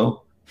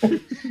Cholo. And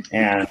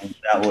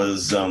that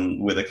was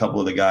with a couple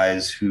of the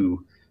guys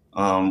who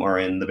are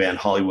in the band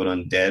Hollywood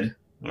Undead.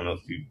 I don't know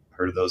if you've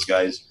heard of those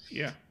guys.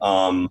 Yeah.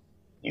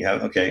 You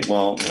have? Okay.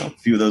 Well, a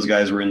few of those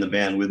guys were in the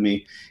band with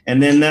me,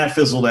 and then that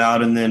fizzled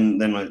out, and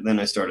then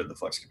I started the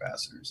Flux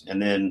Capacitors,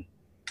 and then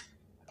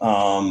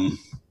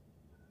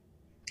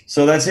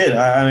so that's it.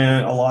 I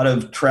mean, a lot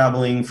of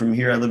traveling from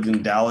here. I lived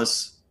in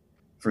Dallas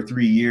for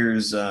 3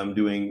 years,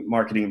 doing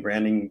marketing and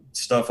branding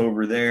stuff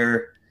over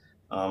there.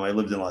 I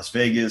lived in Las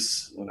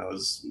Vegas when I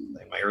was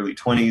in my early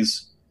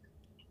 20s.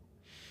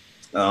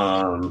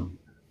 I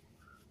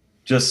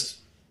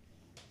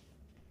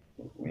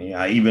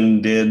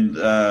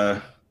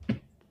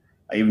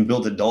even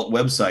built adult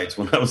websites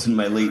when I was in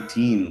my late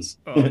teens.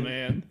 Oh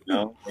man.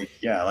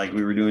 Like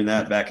we were doing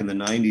that back in the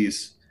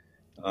 90s.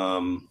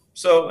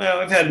 So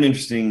I've had an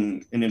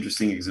interesting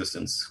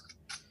existence.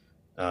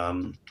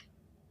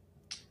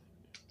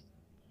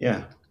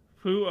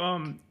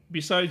 Who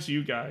besides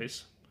you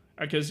guys,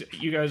 because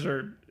you guys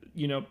are,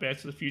 Back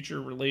to the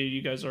Future related,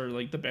 you guys are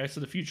like the Back to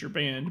the Future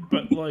band,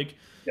 but like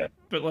Yeah.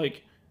 but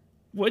like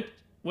what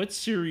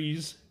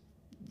series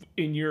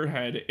in your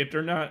head, if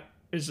they're not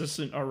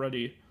existent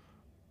already,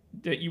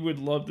 that you would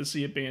love to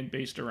see a band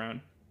based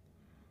around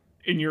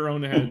in your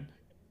own head,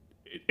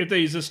 if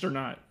they exist or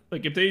not?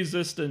 Like, if they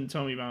exist, then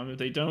tell me about them. If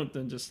they don't,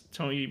 then just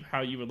tell me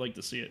how you would like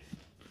to see it.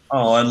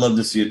 Oh, I'd love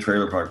to see a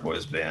Trailer Park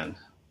Boys band.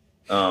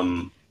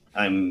 I'm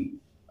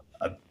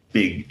a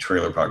big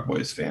Trailer Park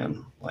Boys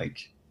fan.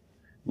 Like,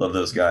 love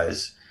those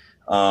guys.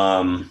 There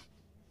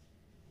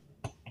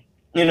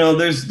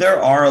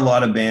are a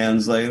lot of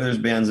bands. Like, there's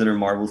bands that are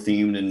Marvel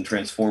themed and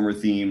Transformer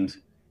themed.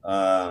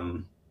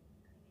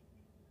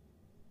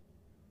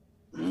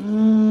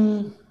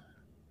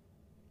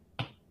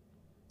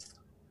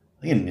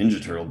 I think a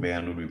Ninja Turtle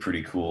band would be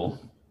pretty cool.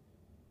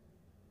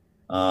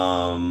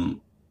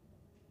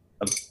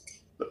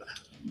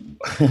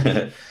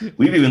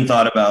 We've even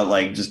thought about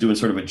like just doing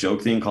sort of a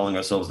joke thing, calling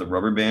ourselves the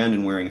Rubber Band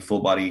and wearing full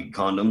body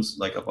condoms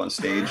like up on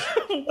stage.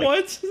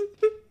 What?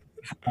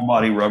 Full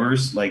body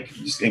rubbers,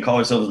 and call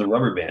ourselves the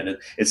Rubber Band.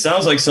 It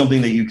sounds like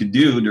something that you could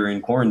do during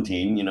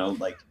quarantine.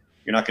 Like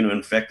you're not going to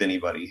infect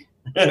anybody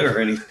or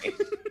anything.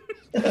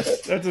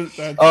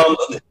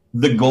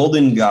 The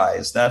Golden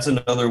Guys. That's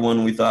another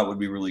one we thought would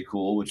be really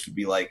cool, which would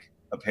be like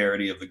a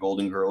parody of the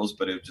Golden Girls,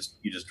 but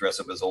you just dress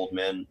up as old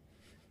men.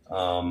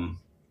 Golden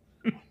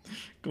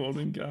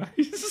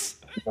Guys.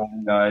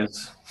 Golden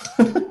Guys.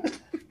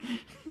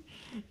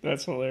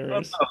 That's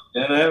hilarious.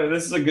 And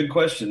this is a good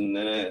question,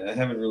 and I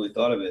haven't really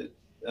thought of it.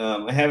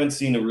 I haven't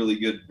seen a really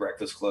good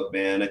Breakfast Club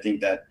band. I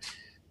think that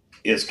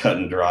is cut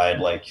and dried.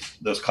 Like,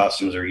 those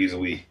costumes are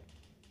easily,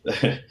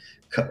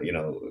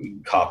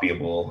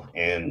 copyable.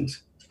 And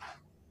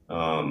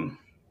I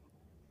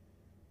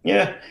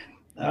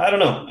don't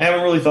know. I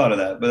haven't really thought of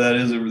that, but that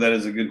is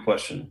a good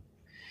question.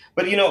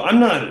 But I'm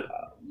not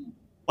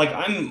like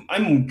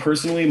I'm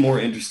personally more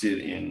interested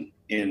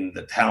in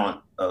the talent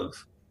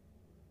of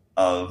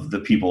the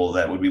people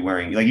that would be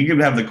wearing. Like, you could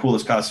have the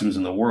coolest costumes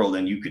in the world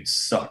and you could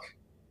suck.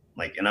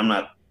 Like, and I'm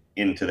not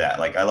into that.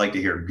 Like, I like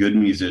to hear good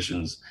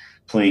musicians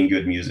playing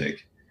good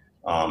music.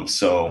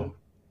 So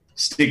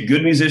stick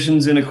good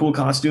musicians in a cool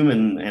costume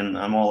and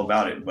I'm all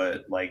about it.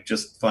 But like,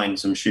 just find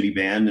some shitty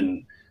band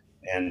and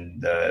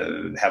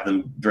have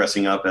them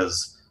dressing up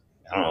as,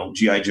 I don't know,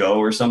 G.I. Joe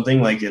or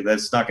something. Like,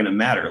 that's not going to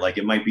matter. Like,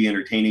 it might be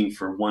entertaining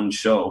for one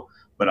show,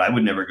 but I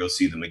would never go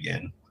see them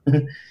again.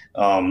 They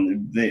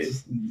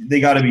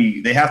have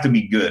to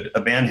be good.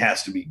 A band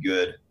has to be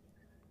good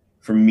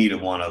for me to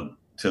want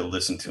to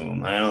listen to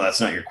them. I know that's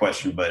not your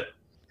question, but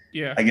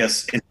yeah, I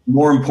guess it's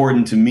more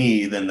important to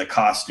me than the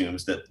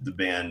costumes that the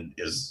band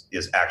is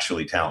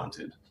actually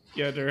talented.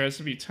 Yeah, there has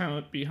to be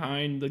talent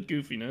behind the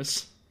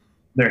goofiness.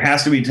 There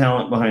has to be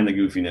talent behind the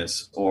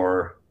goofiness,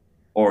 or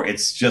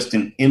it's just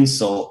an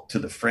insult to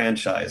the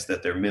franchise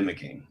that they're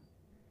mimicking.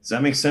 Does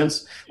that make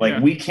sense? Like, Yeah.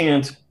 we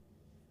can't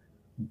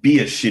be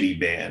a shitty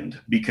band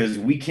because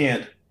we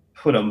can't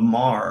put a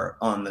mar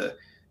on the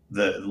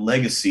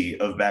legacy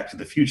of Back to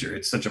the Future.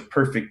 It's such a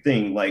perfect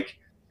thing. Like,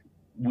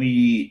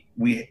 we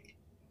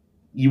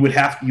you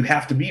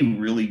have to be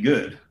really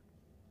good.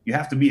 You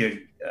have to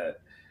be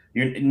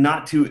you're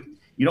not too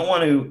you don't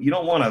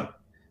want to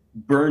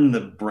burn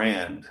the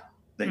brand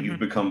that you've Hmm.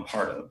 become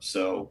part of.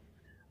 So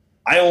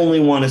I only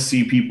want to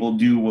see people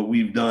do what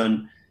we've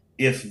done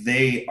if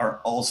they are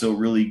also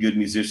really good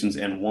musicians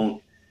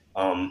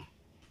um,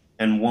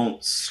 and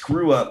won't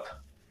screw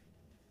up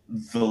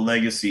the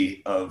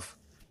legacy of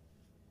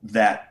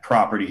that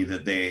property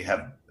that they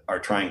have are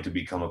trying to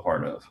become a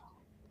part of.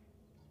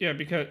 Yeah,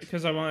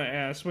 because I want to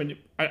ask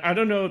I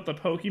don't know if the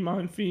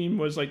Pokemon theme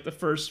was like the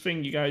first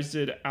thing you guys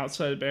did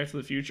outside of Back to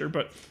the Future,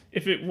 but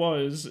if it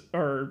was,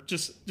 or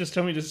just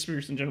tell me the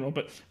experience in general.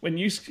 But when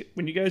you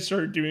guys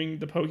started doing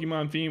the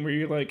Pokemon theme, where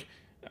you're like,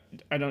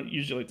 I don't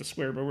usually like to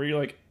swear, but where you're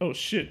like, oh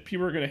shit,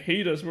 people are gonna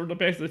hate us. We're the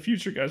Back to the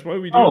Future guys. Why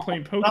are we doing Oh,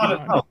 playing not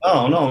Pokemon?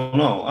 no, no,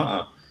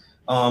 no,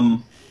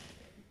 no.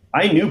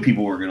 I knew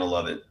people were gonna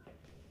love it.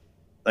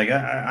 Like,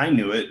 I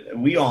knew it.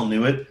 We all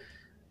knew it.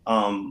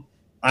 Um,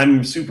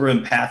 I'm super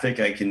empathic.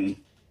 I can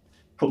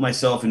put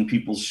myself in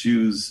people's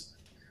shoes,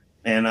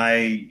 and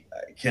I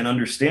can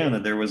understand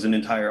that there was an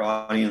entire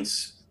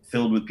audience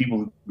filled with people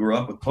who grew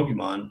up with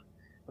Pokemon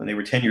when they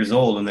were 10 years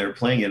old and they were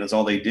playing it. It's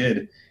all they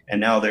did, and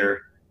now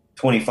they're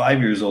 25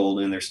 years old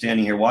and they're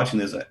standing here watching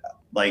this.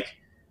 Like,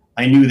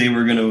 I knew they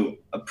were going to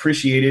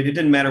appreciate it. It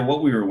didn't matter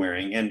what we were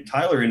wearing. And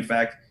Tyler, in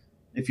fact,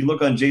 if you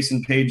look on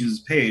Jason Page's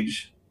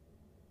page.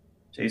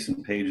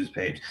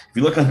 If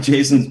you look on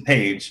Jason's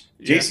page,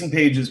 Yeah. Jason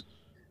Page's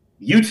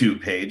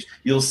YouTube page,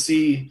 you'll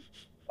see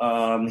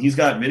he's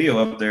got video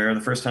up there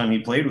the first time he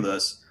played with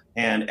us,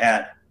 and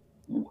at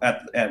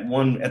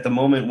the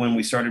moment when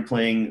we started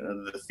playing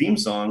the theme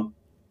song,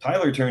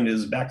 Tyler turned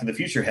his Back to the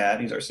Future hat.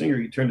 He's our singer.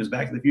 He turned his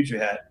Back to the Future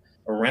hat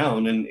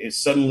around, and it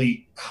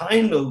suddenly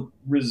kind of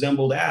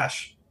resembled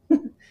Ash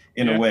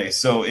in a Yeah. way.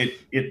 So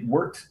it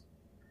worked.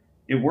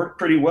 It worked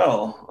pretty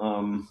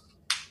well.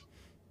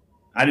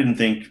 I didn't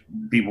think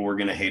people were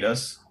going to hate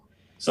us.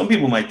 Some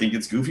people might think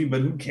it's goofy,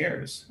 but who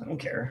cares? I don't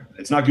care.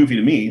 It's not goofy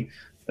to me.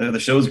 The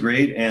show's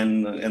great,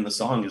 and the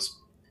song is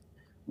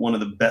one of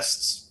the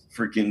best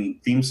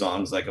freaking theme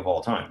songs like of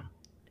all time.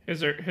 Has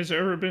there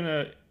ever been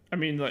a I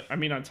mean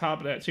on top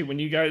of that too, when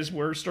you guys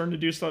were starting to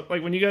do stuff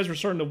like when you guys were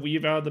starting to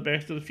weave out the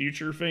Back to the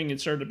Future thing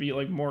and started to be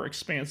like more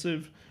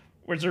expansive,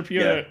 was there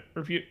people Yeah.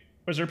 that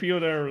was there people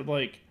that are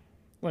like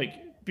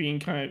being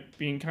kind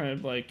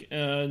of like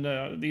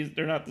no, these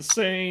they're not the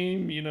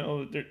same, you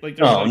know, they're like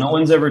there's No, like no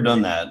one's ever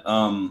done that.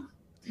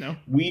 no.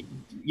 We,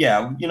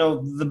 yeah,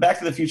 the Back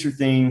to the Future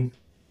thing,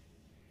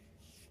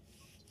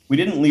 we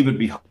didn't leave it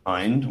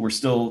behind. We're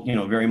still,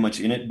 very much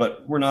in it,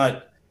 but we're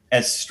not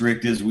as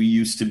strict as we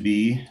used to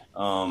be.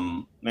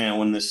 Man,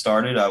 when this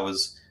started, I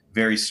was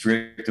very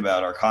strict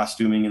about our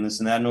costuming and this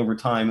and that. And over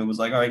time, it was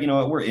like, all right, you know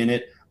what, we're in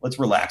it. Let's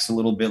relax a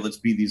little bit. Let's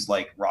be these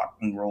like rock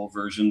and roll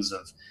versions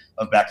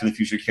of Back to the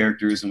Future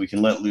characters, and we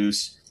can let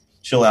loose,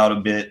 chill out a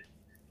bit.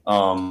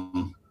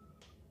 Um,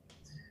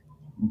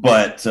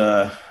 but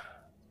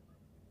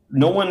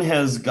no one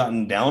has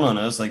gotten down on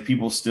us. Like,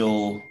 people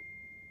still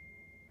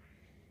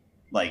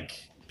like,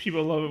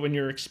 People love it when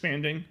you're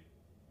expanding.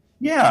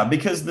 yeah,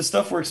 because the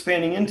stuff we're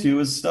expanding into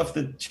is stuff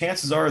that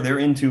chances are they're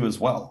into as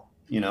well.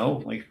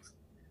 Like,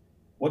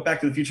 what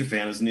Back to the Future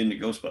fan isn't into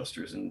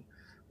Ghostbusters, and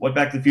what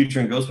Back to the Future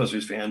and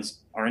Ghostbusters fans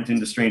aren't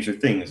into Stranger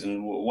Things,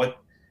 and what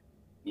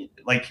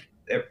like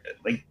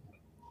like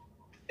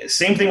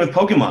same thing with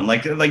Pokemon.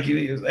 Like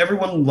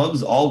everyone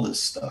loves all this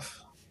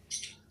stuff.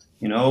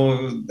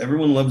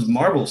 Everyone loves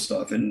Marvel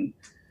stuff, and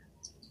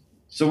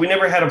so we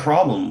never had a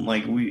problem.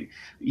 Like,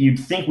 you'd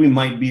think we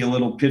might be a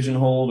little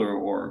pigeonholed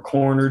or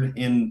cornered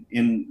in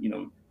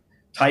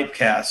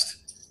typecast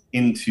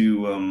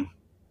into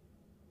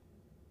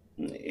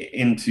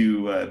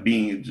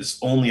being just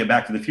only a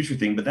Back to the Future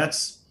thing, but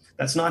that's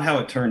not how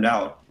it turned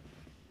out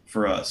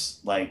for us.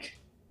 Like,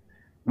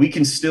 we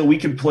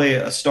could play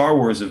a Star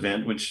Wars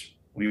event, which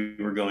we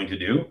were going to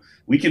do.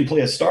 We can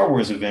play a Star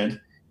Wars event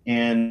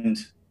and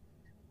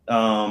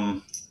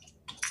um,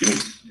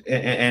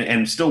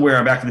 and still wear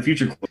our Back to the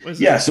Future clothes. Was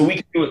Yeah, it so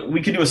we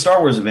could do a Star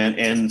Wars event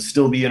and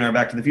still be in our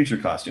Back to the Future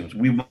costumes.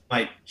 We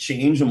might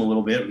change them a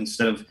little bit.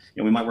 Instead of,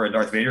 we might wear a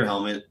Darth Vader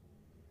helmet,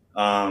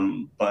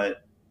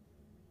 but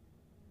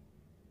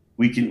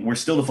we're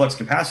still the flux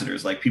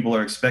capacitors. Like, people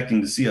are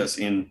expecting to see us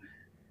in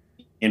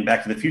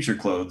Back to the Future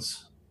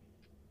clothes.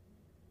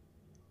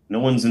 No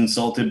one's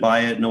insulted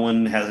by it. No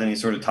one has any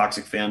sort of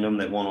toxic fandom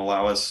that won't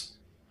allow us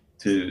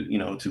to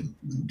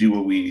do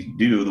what we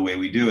do the way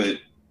we do it.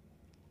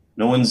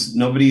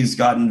 Nobody's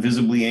gotten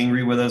visibly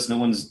angry with us. No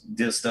one's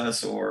dissed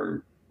us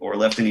or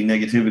left any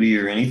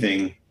negativity or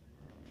anything.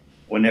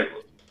 Whenever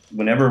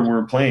whenever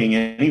we're playing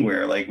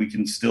anywhere, like we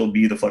can still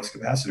be the flux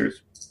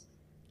capacitors.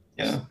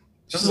 Yeah,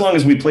 just as long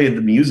as we play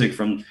the music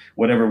from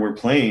whatever we're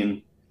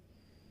playing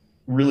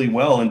really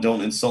well and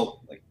don't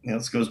insult. Like,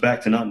 this goes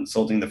back to not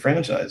insulting the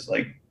franchise.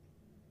 Like,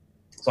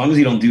 as long as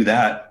you don't do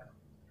that,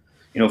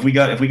 if we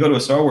go to a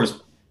Star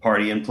Wars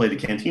party and play the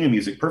Cantina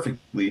music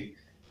perfectly, it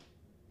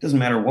doesn't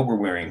matter what we're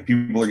wearing.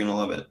 People are gonna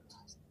love it.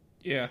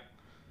 Yeah.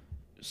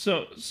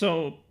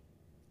 So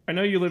I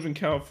know you live in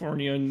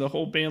California, and the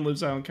whole band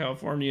lives out in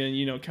California,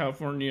 and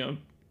California,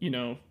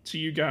 to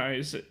you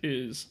guys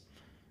is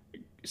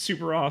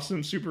super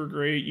awesome, super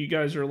great. You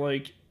guys are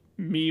like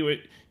me with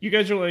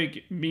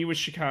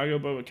Chicago,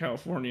 but with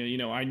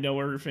California. I know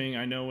everything.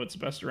 I know what's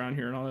best around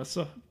here and all that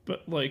stuff.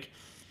 But like,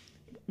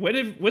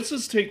 let's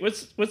just take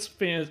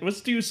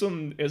let's do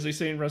some, as they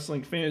say in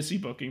wrestling, fantasy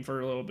booking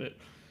for a little bit.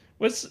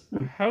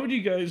 How would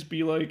you guys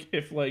be like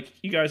if like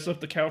you guys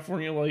left the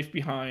California life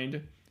behind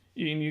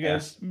and you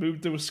guys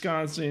moved to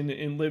Wisconsin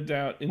and lived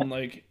out in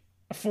like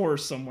a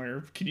forest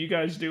somewhere? Could you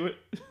guys do it?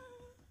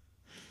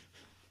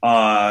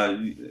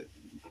 I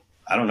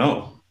don't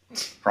know,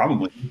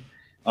 probably.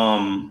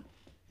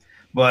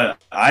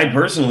 But I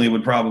personally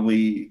would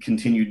probably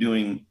continue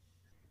doing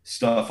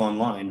stuff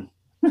online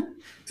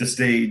to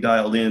stay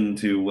dialed in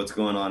to what's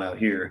going on out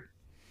here.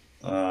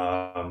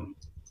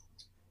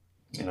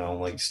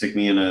 Like stick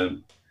me in a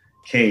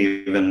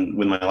cave and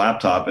with my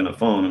laptop and a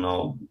phone, and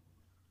I'll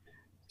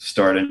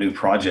start a new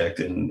project,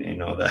 and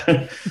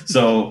that.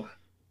 So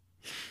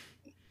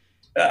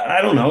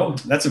I don't know.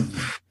 That's a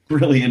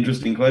really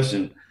interesting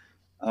question.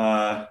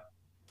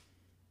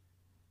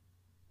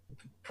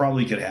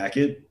 Probably could hack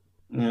it.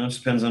 It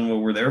just depends on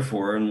what we're there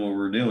for and what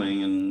we're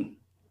doing. And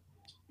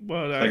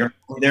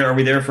are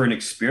we there for an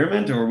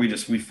experiment, or are we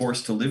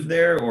forced to live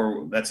there,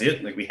 or that's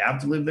it? Like we have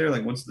to live there?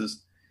 Like what's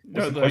this?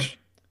 What's the question?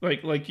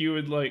 Like you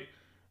would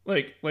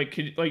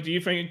do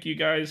you think you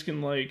guys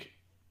can like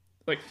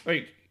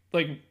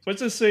let's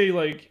just say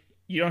like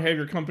you don't have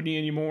your company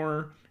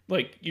anymore,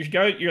 like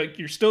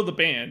you're still the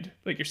band,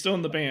 like you're still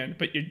in the band,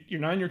 but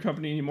you're not in your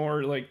company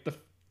anymore, like the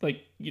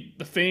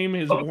fame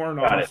is worn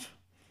off.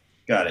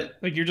 Got it.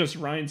 Like you're just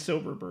Ryan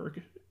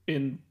Silverberg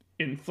in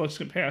Flux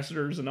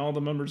Capacitors, and all the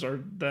members are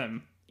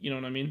them. You know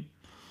what I mean?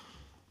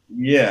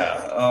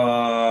 Yeah.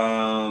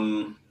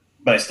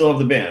 But I still have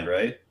the band,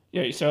 right?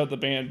 Yeah, you still have the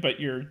band,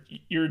 but you're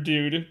a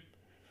dude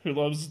who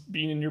loves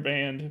being in your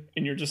band,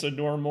 and you're just a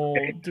normal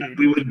dude.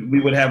 We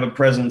would have a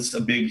presence,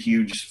 a big,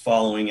 huge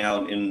following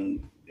out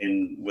in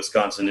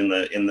Wisconsin in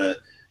the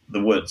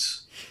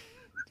woods.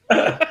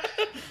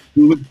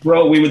 we would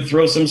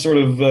throw some sort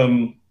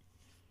of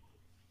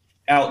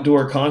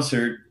outdoor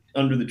concert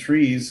under the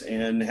trees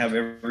and have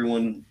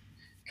everyone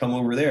come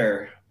over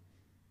there.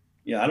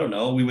 Yeah, I don't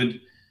know.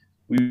 We'd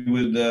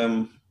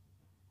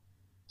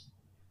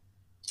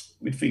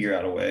figure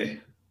out a way.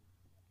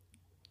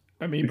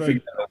 I mean,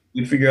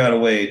 we'd figure out a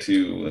way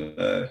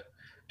to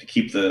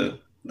keep the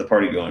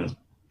party going.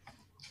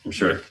 I'm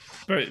sure.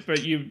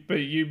 But you'd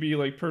be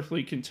like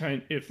perfectly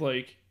content if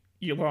like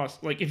you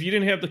lost, like if you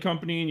didn't have the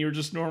company and you're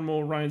just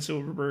normal Ryan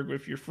Silverberg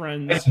with your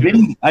friends.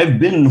 I've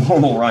been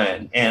normal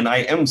Ryan, and I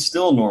am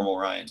still normal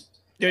Ryan.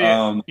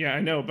 Yeah,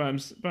 I know, but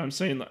I'm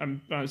saying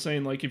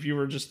like if you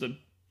were just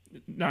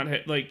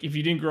like if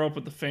you didn't grow up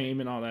with the fame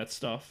and all that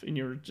stuff, and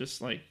you're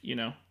just like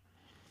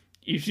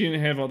if you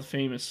didn't have all the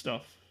famous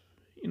stuff,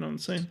 you know what I'm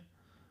saying?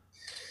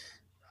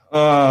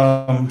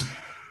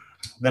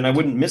 Then I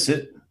wouldn't miss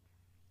it.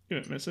 You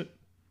wouldn't miss it.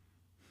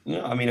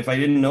 Yeah, I mean, if I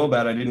didn't know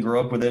about it, I didn't grow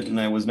up with it, and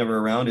I was never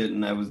around it,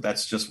 and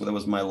that's just what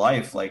was my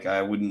life. Like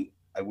I would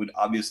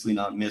obviously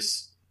not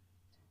miss.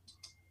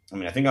 I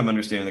mean, I think I'm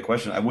understanding the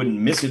question. I wouldn't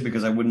miss it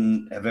because I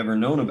wouldn't have ever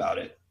known about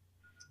it.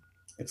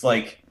 It's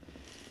like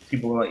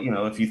people are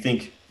like, if you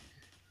think,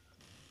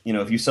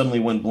 if you suddenly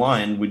went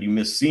blind, would you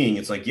miss seeing?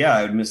 It's like, yeah,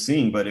 I would miss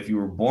seeing, but if you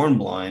were born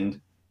blind,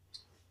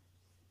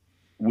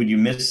 would you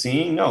miss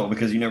seeing? No,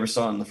 because you never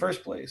saw it in the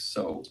first place.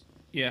 So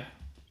yeah.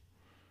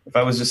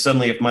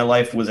 If my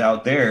life was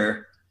out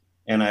there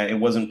and it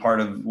wasn't part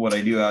of what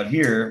I do out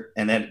here,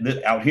 and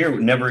that out here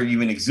never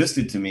even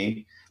existed to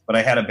me, but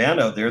I had a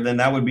band out there, then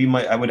that would be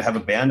I would have a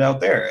band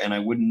out there, and I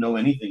wouldn't know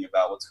anything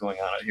about what's going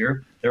on out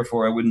here.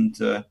 Therefore, I wouldn't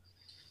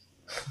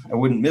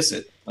miss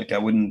it. Like I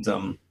wouldn't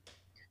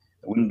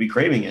be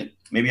craving it.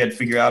 Maybe I'd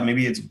figure out,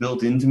 maybe it's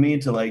built into me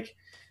to like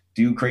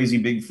do crazy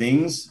big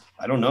things.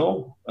 I don't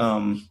know.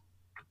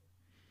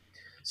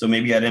 So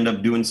maybe I'd end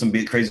up doing some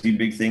crazy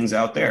big things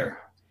out there.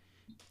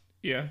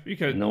 Yeah,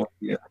 because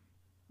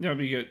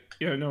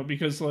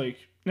because like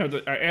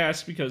I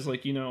asked because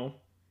like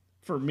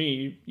for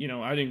me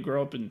I didn't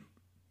grow up in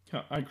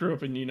I grew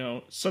up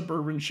in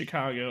suburban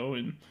Chicago,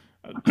 and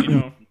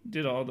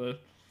did all the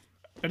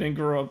I didn't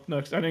grow up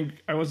next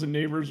I wasn't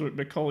neighbors with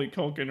Macaulay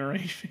Culkin or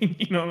anything.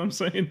 You know what I'm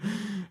saying?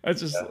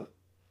 It's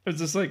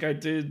just like I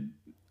did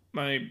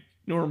my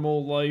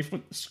normal life,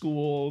 went to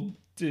school,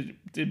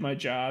 did my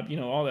job,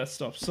 all that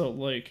stuff. So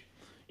like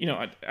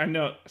I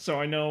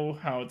know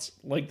how it's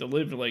like to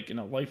live like in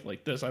a life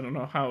like this. I don't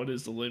know how it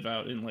is to live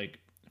out in like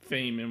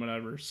fame and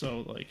whatever.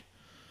 So like,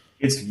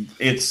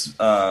 It's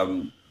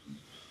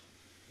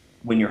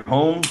when you're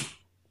home,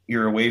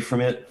 you're away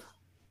from it.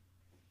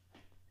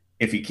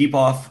 If you keep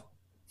off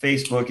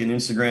Facebook and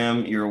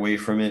Instagram, you're away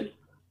from it.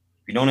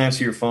 If you don't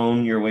answer your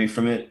phone, you're away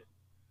from it.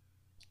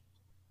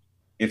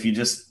 If you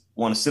just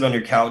want to sit on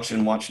your couch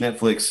and watch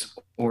Netflix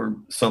or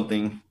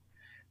something,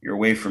 you're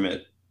away from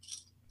it.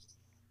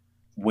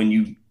 When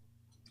you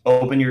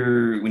when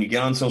you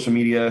get on social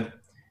media,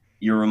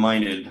 you're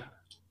reminded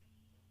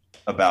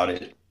about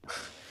it.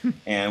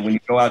 And when you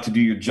go out to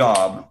do your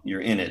job,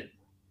 you're in it.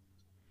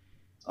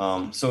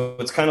 So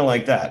it's kind of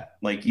like that.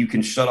 Like you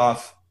can shut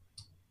off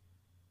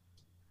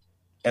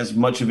as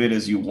much of it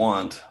as you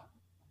want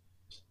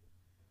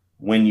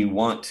when you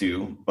want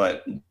to,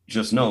 but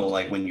just know,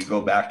 like when you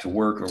go back to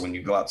work or when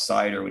you go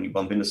outside or when you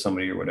bump into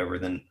somebody or whatever,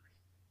 then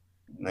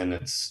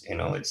it's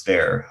it's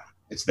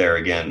there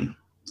again.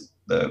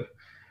 The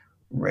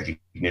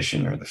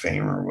recognition or the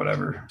fame or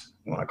whatever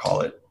you want to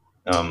call it.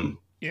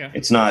 Yeah.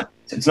 It's not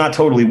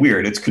totally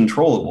weird. It's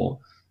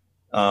controllable.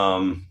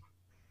 Like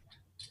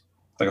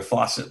a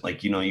faucet,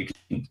 like, you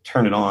can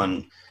turn it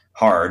on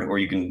hard or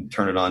you can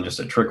turn it on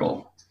just a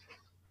trickle.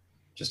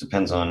 Just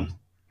depends on,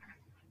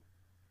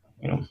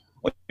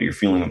 what you're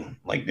feeling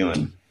like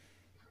doing.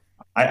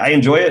 I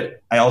enjoy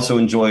it. I also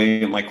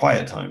enjoy my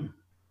quiet time,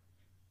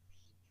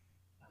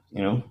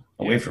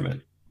 away from it.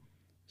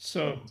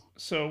 So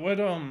what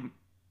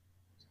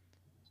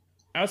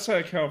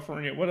outside of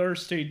California, what other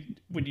state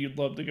would you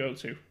love to go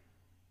to?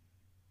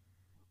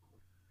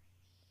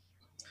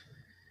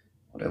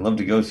 What I love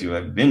to go to,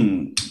 I've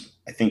been,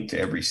 I think, to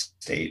every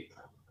state,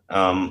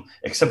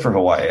 except for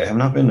Hawaii. I have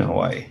not been to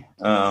Hawaii.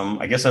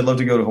 I guess I'd love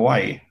to go to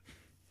Hawaii.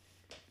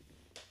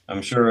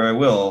 I'm sure I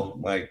will,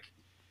 like,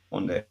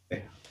 one day.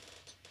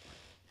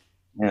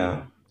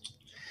 Yeah.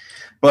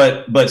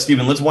 But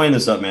Steven, let's wind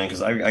this up, man,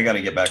 because I got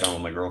to get back on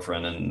with my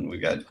girlfriend, and I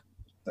got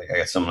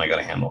something I got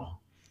to handle.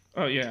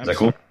 Oh yeah, is that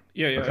cool?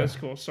 Yeah, okay. That's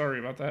cool. Sorry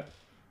about that.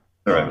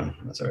 All right, man.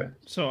 That's all right.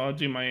 So I'll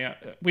do my.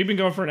 We've been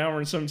going for an hour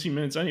and 17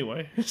 minutes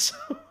anyway. So.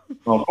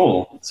 Oh,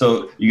 cool.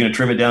 So you're gonna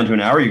trim it down to an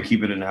hour? Or you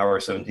keep it an hour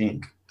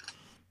 17?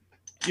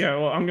 Yeah,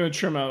 well, I'm gonna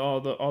trim out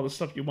all the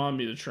stuff you wanted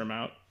me to trim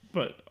out,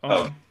 but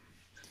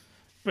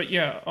but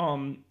yeah,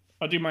 I'll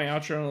do my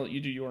outro and I'll let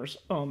you do yours.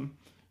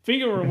 Thank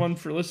you everyone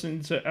for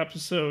listening to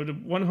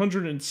episode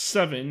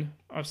 107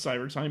 of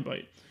Cyber Time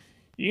Bite.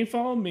 You can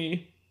follow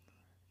me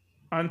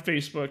on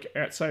Facebook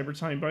at Cyber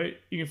Time Bite.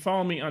 You can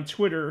follow me on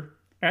Twitter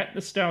at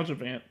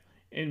NostalgiaVamp.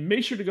 And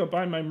make sure to go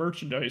buy my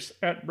merchandise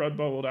at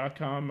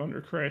redbubble.com under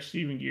Crash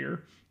Steven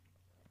Gear,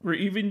 where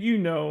even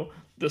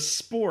the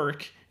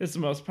Spork is the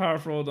most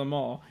powerful of them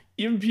all.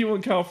 Even people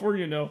in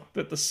California know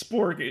that the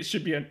Spork it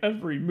should be on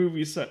every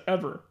movie set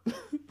ever.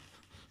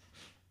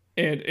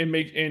 and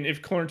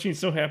if quarantine's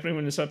still happening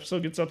when this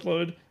episode gets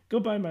uploaded, go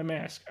buy my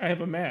mask. I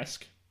have a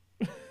mask.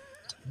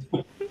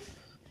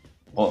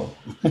 Whoa.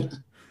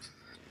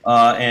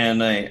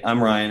 And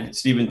I'm Ryan.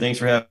 Steven, thanks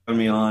for having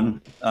me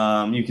on.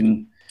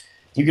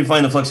 You can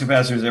find the Flux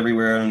Capacitors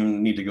everywhere. I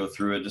don't need to go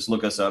through it. Just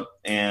look us up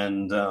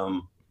and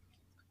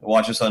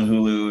watch us on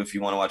Hulu. If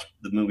you want to watch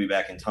the movie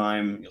Back in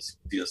Time, you'll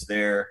see us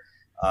there.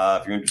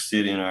 If you're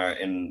interested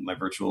in my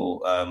virtual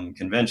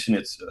convention,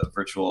 it's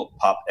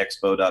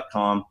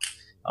virtualpopexpo.com.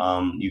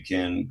 You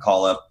can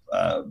call up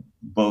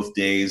both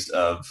days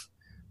of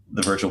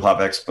the Virtual Pop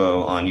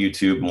Expo on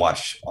YouTube and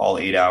watch all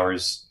 8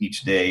 hours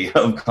each day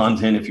of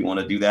content if you want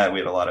to do that. We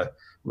had a lot of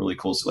really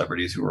cool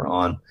celebrities who were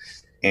on.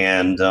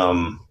 And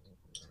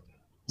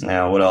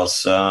now, what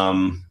else?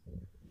 I'll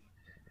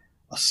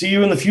see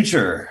you in the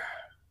future,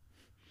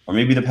 or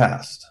maybe the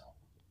past,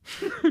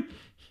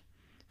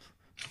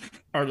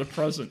 or the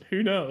present.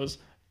 Who knows?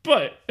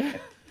 But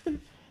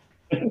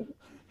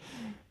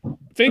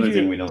thank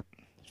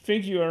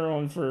you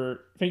everyone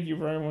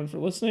for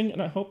listening,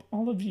 and I hope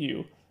all of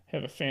you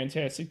have a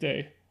fantastic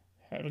day.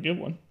 Have a good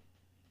one.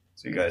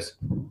 See you guys.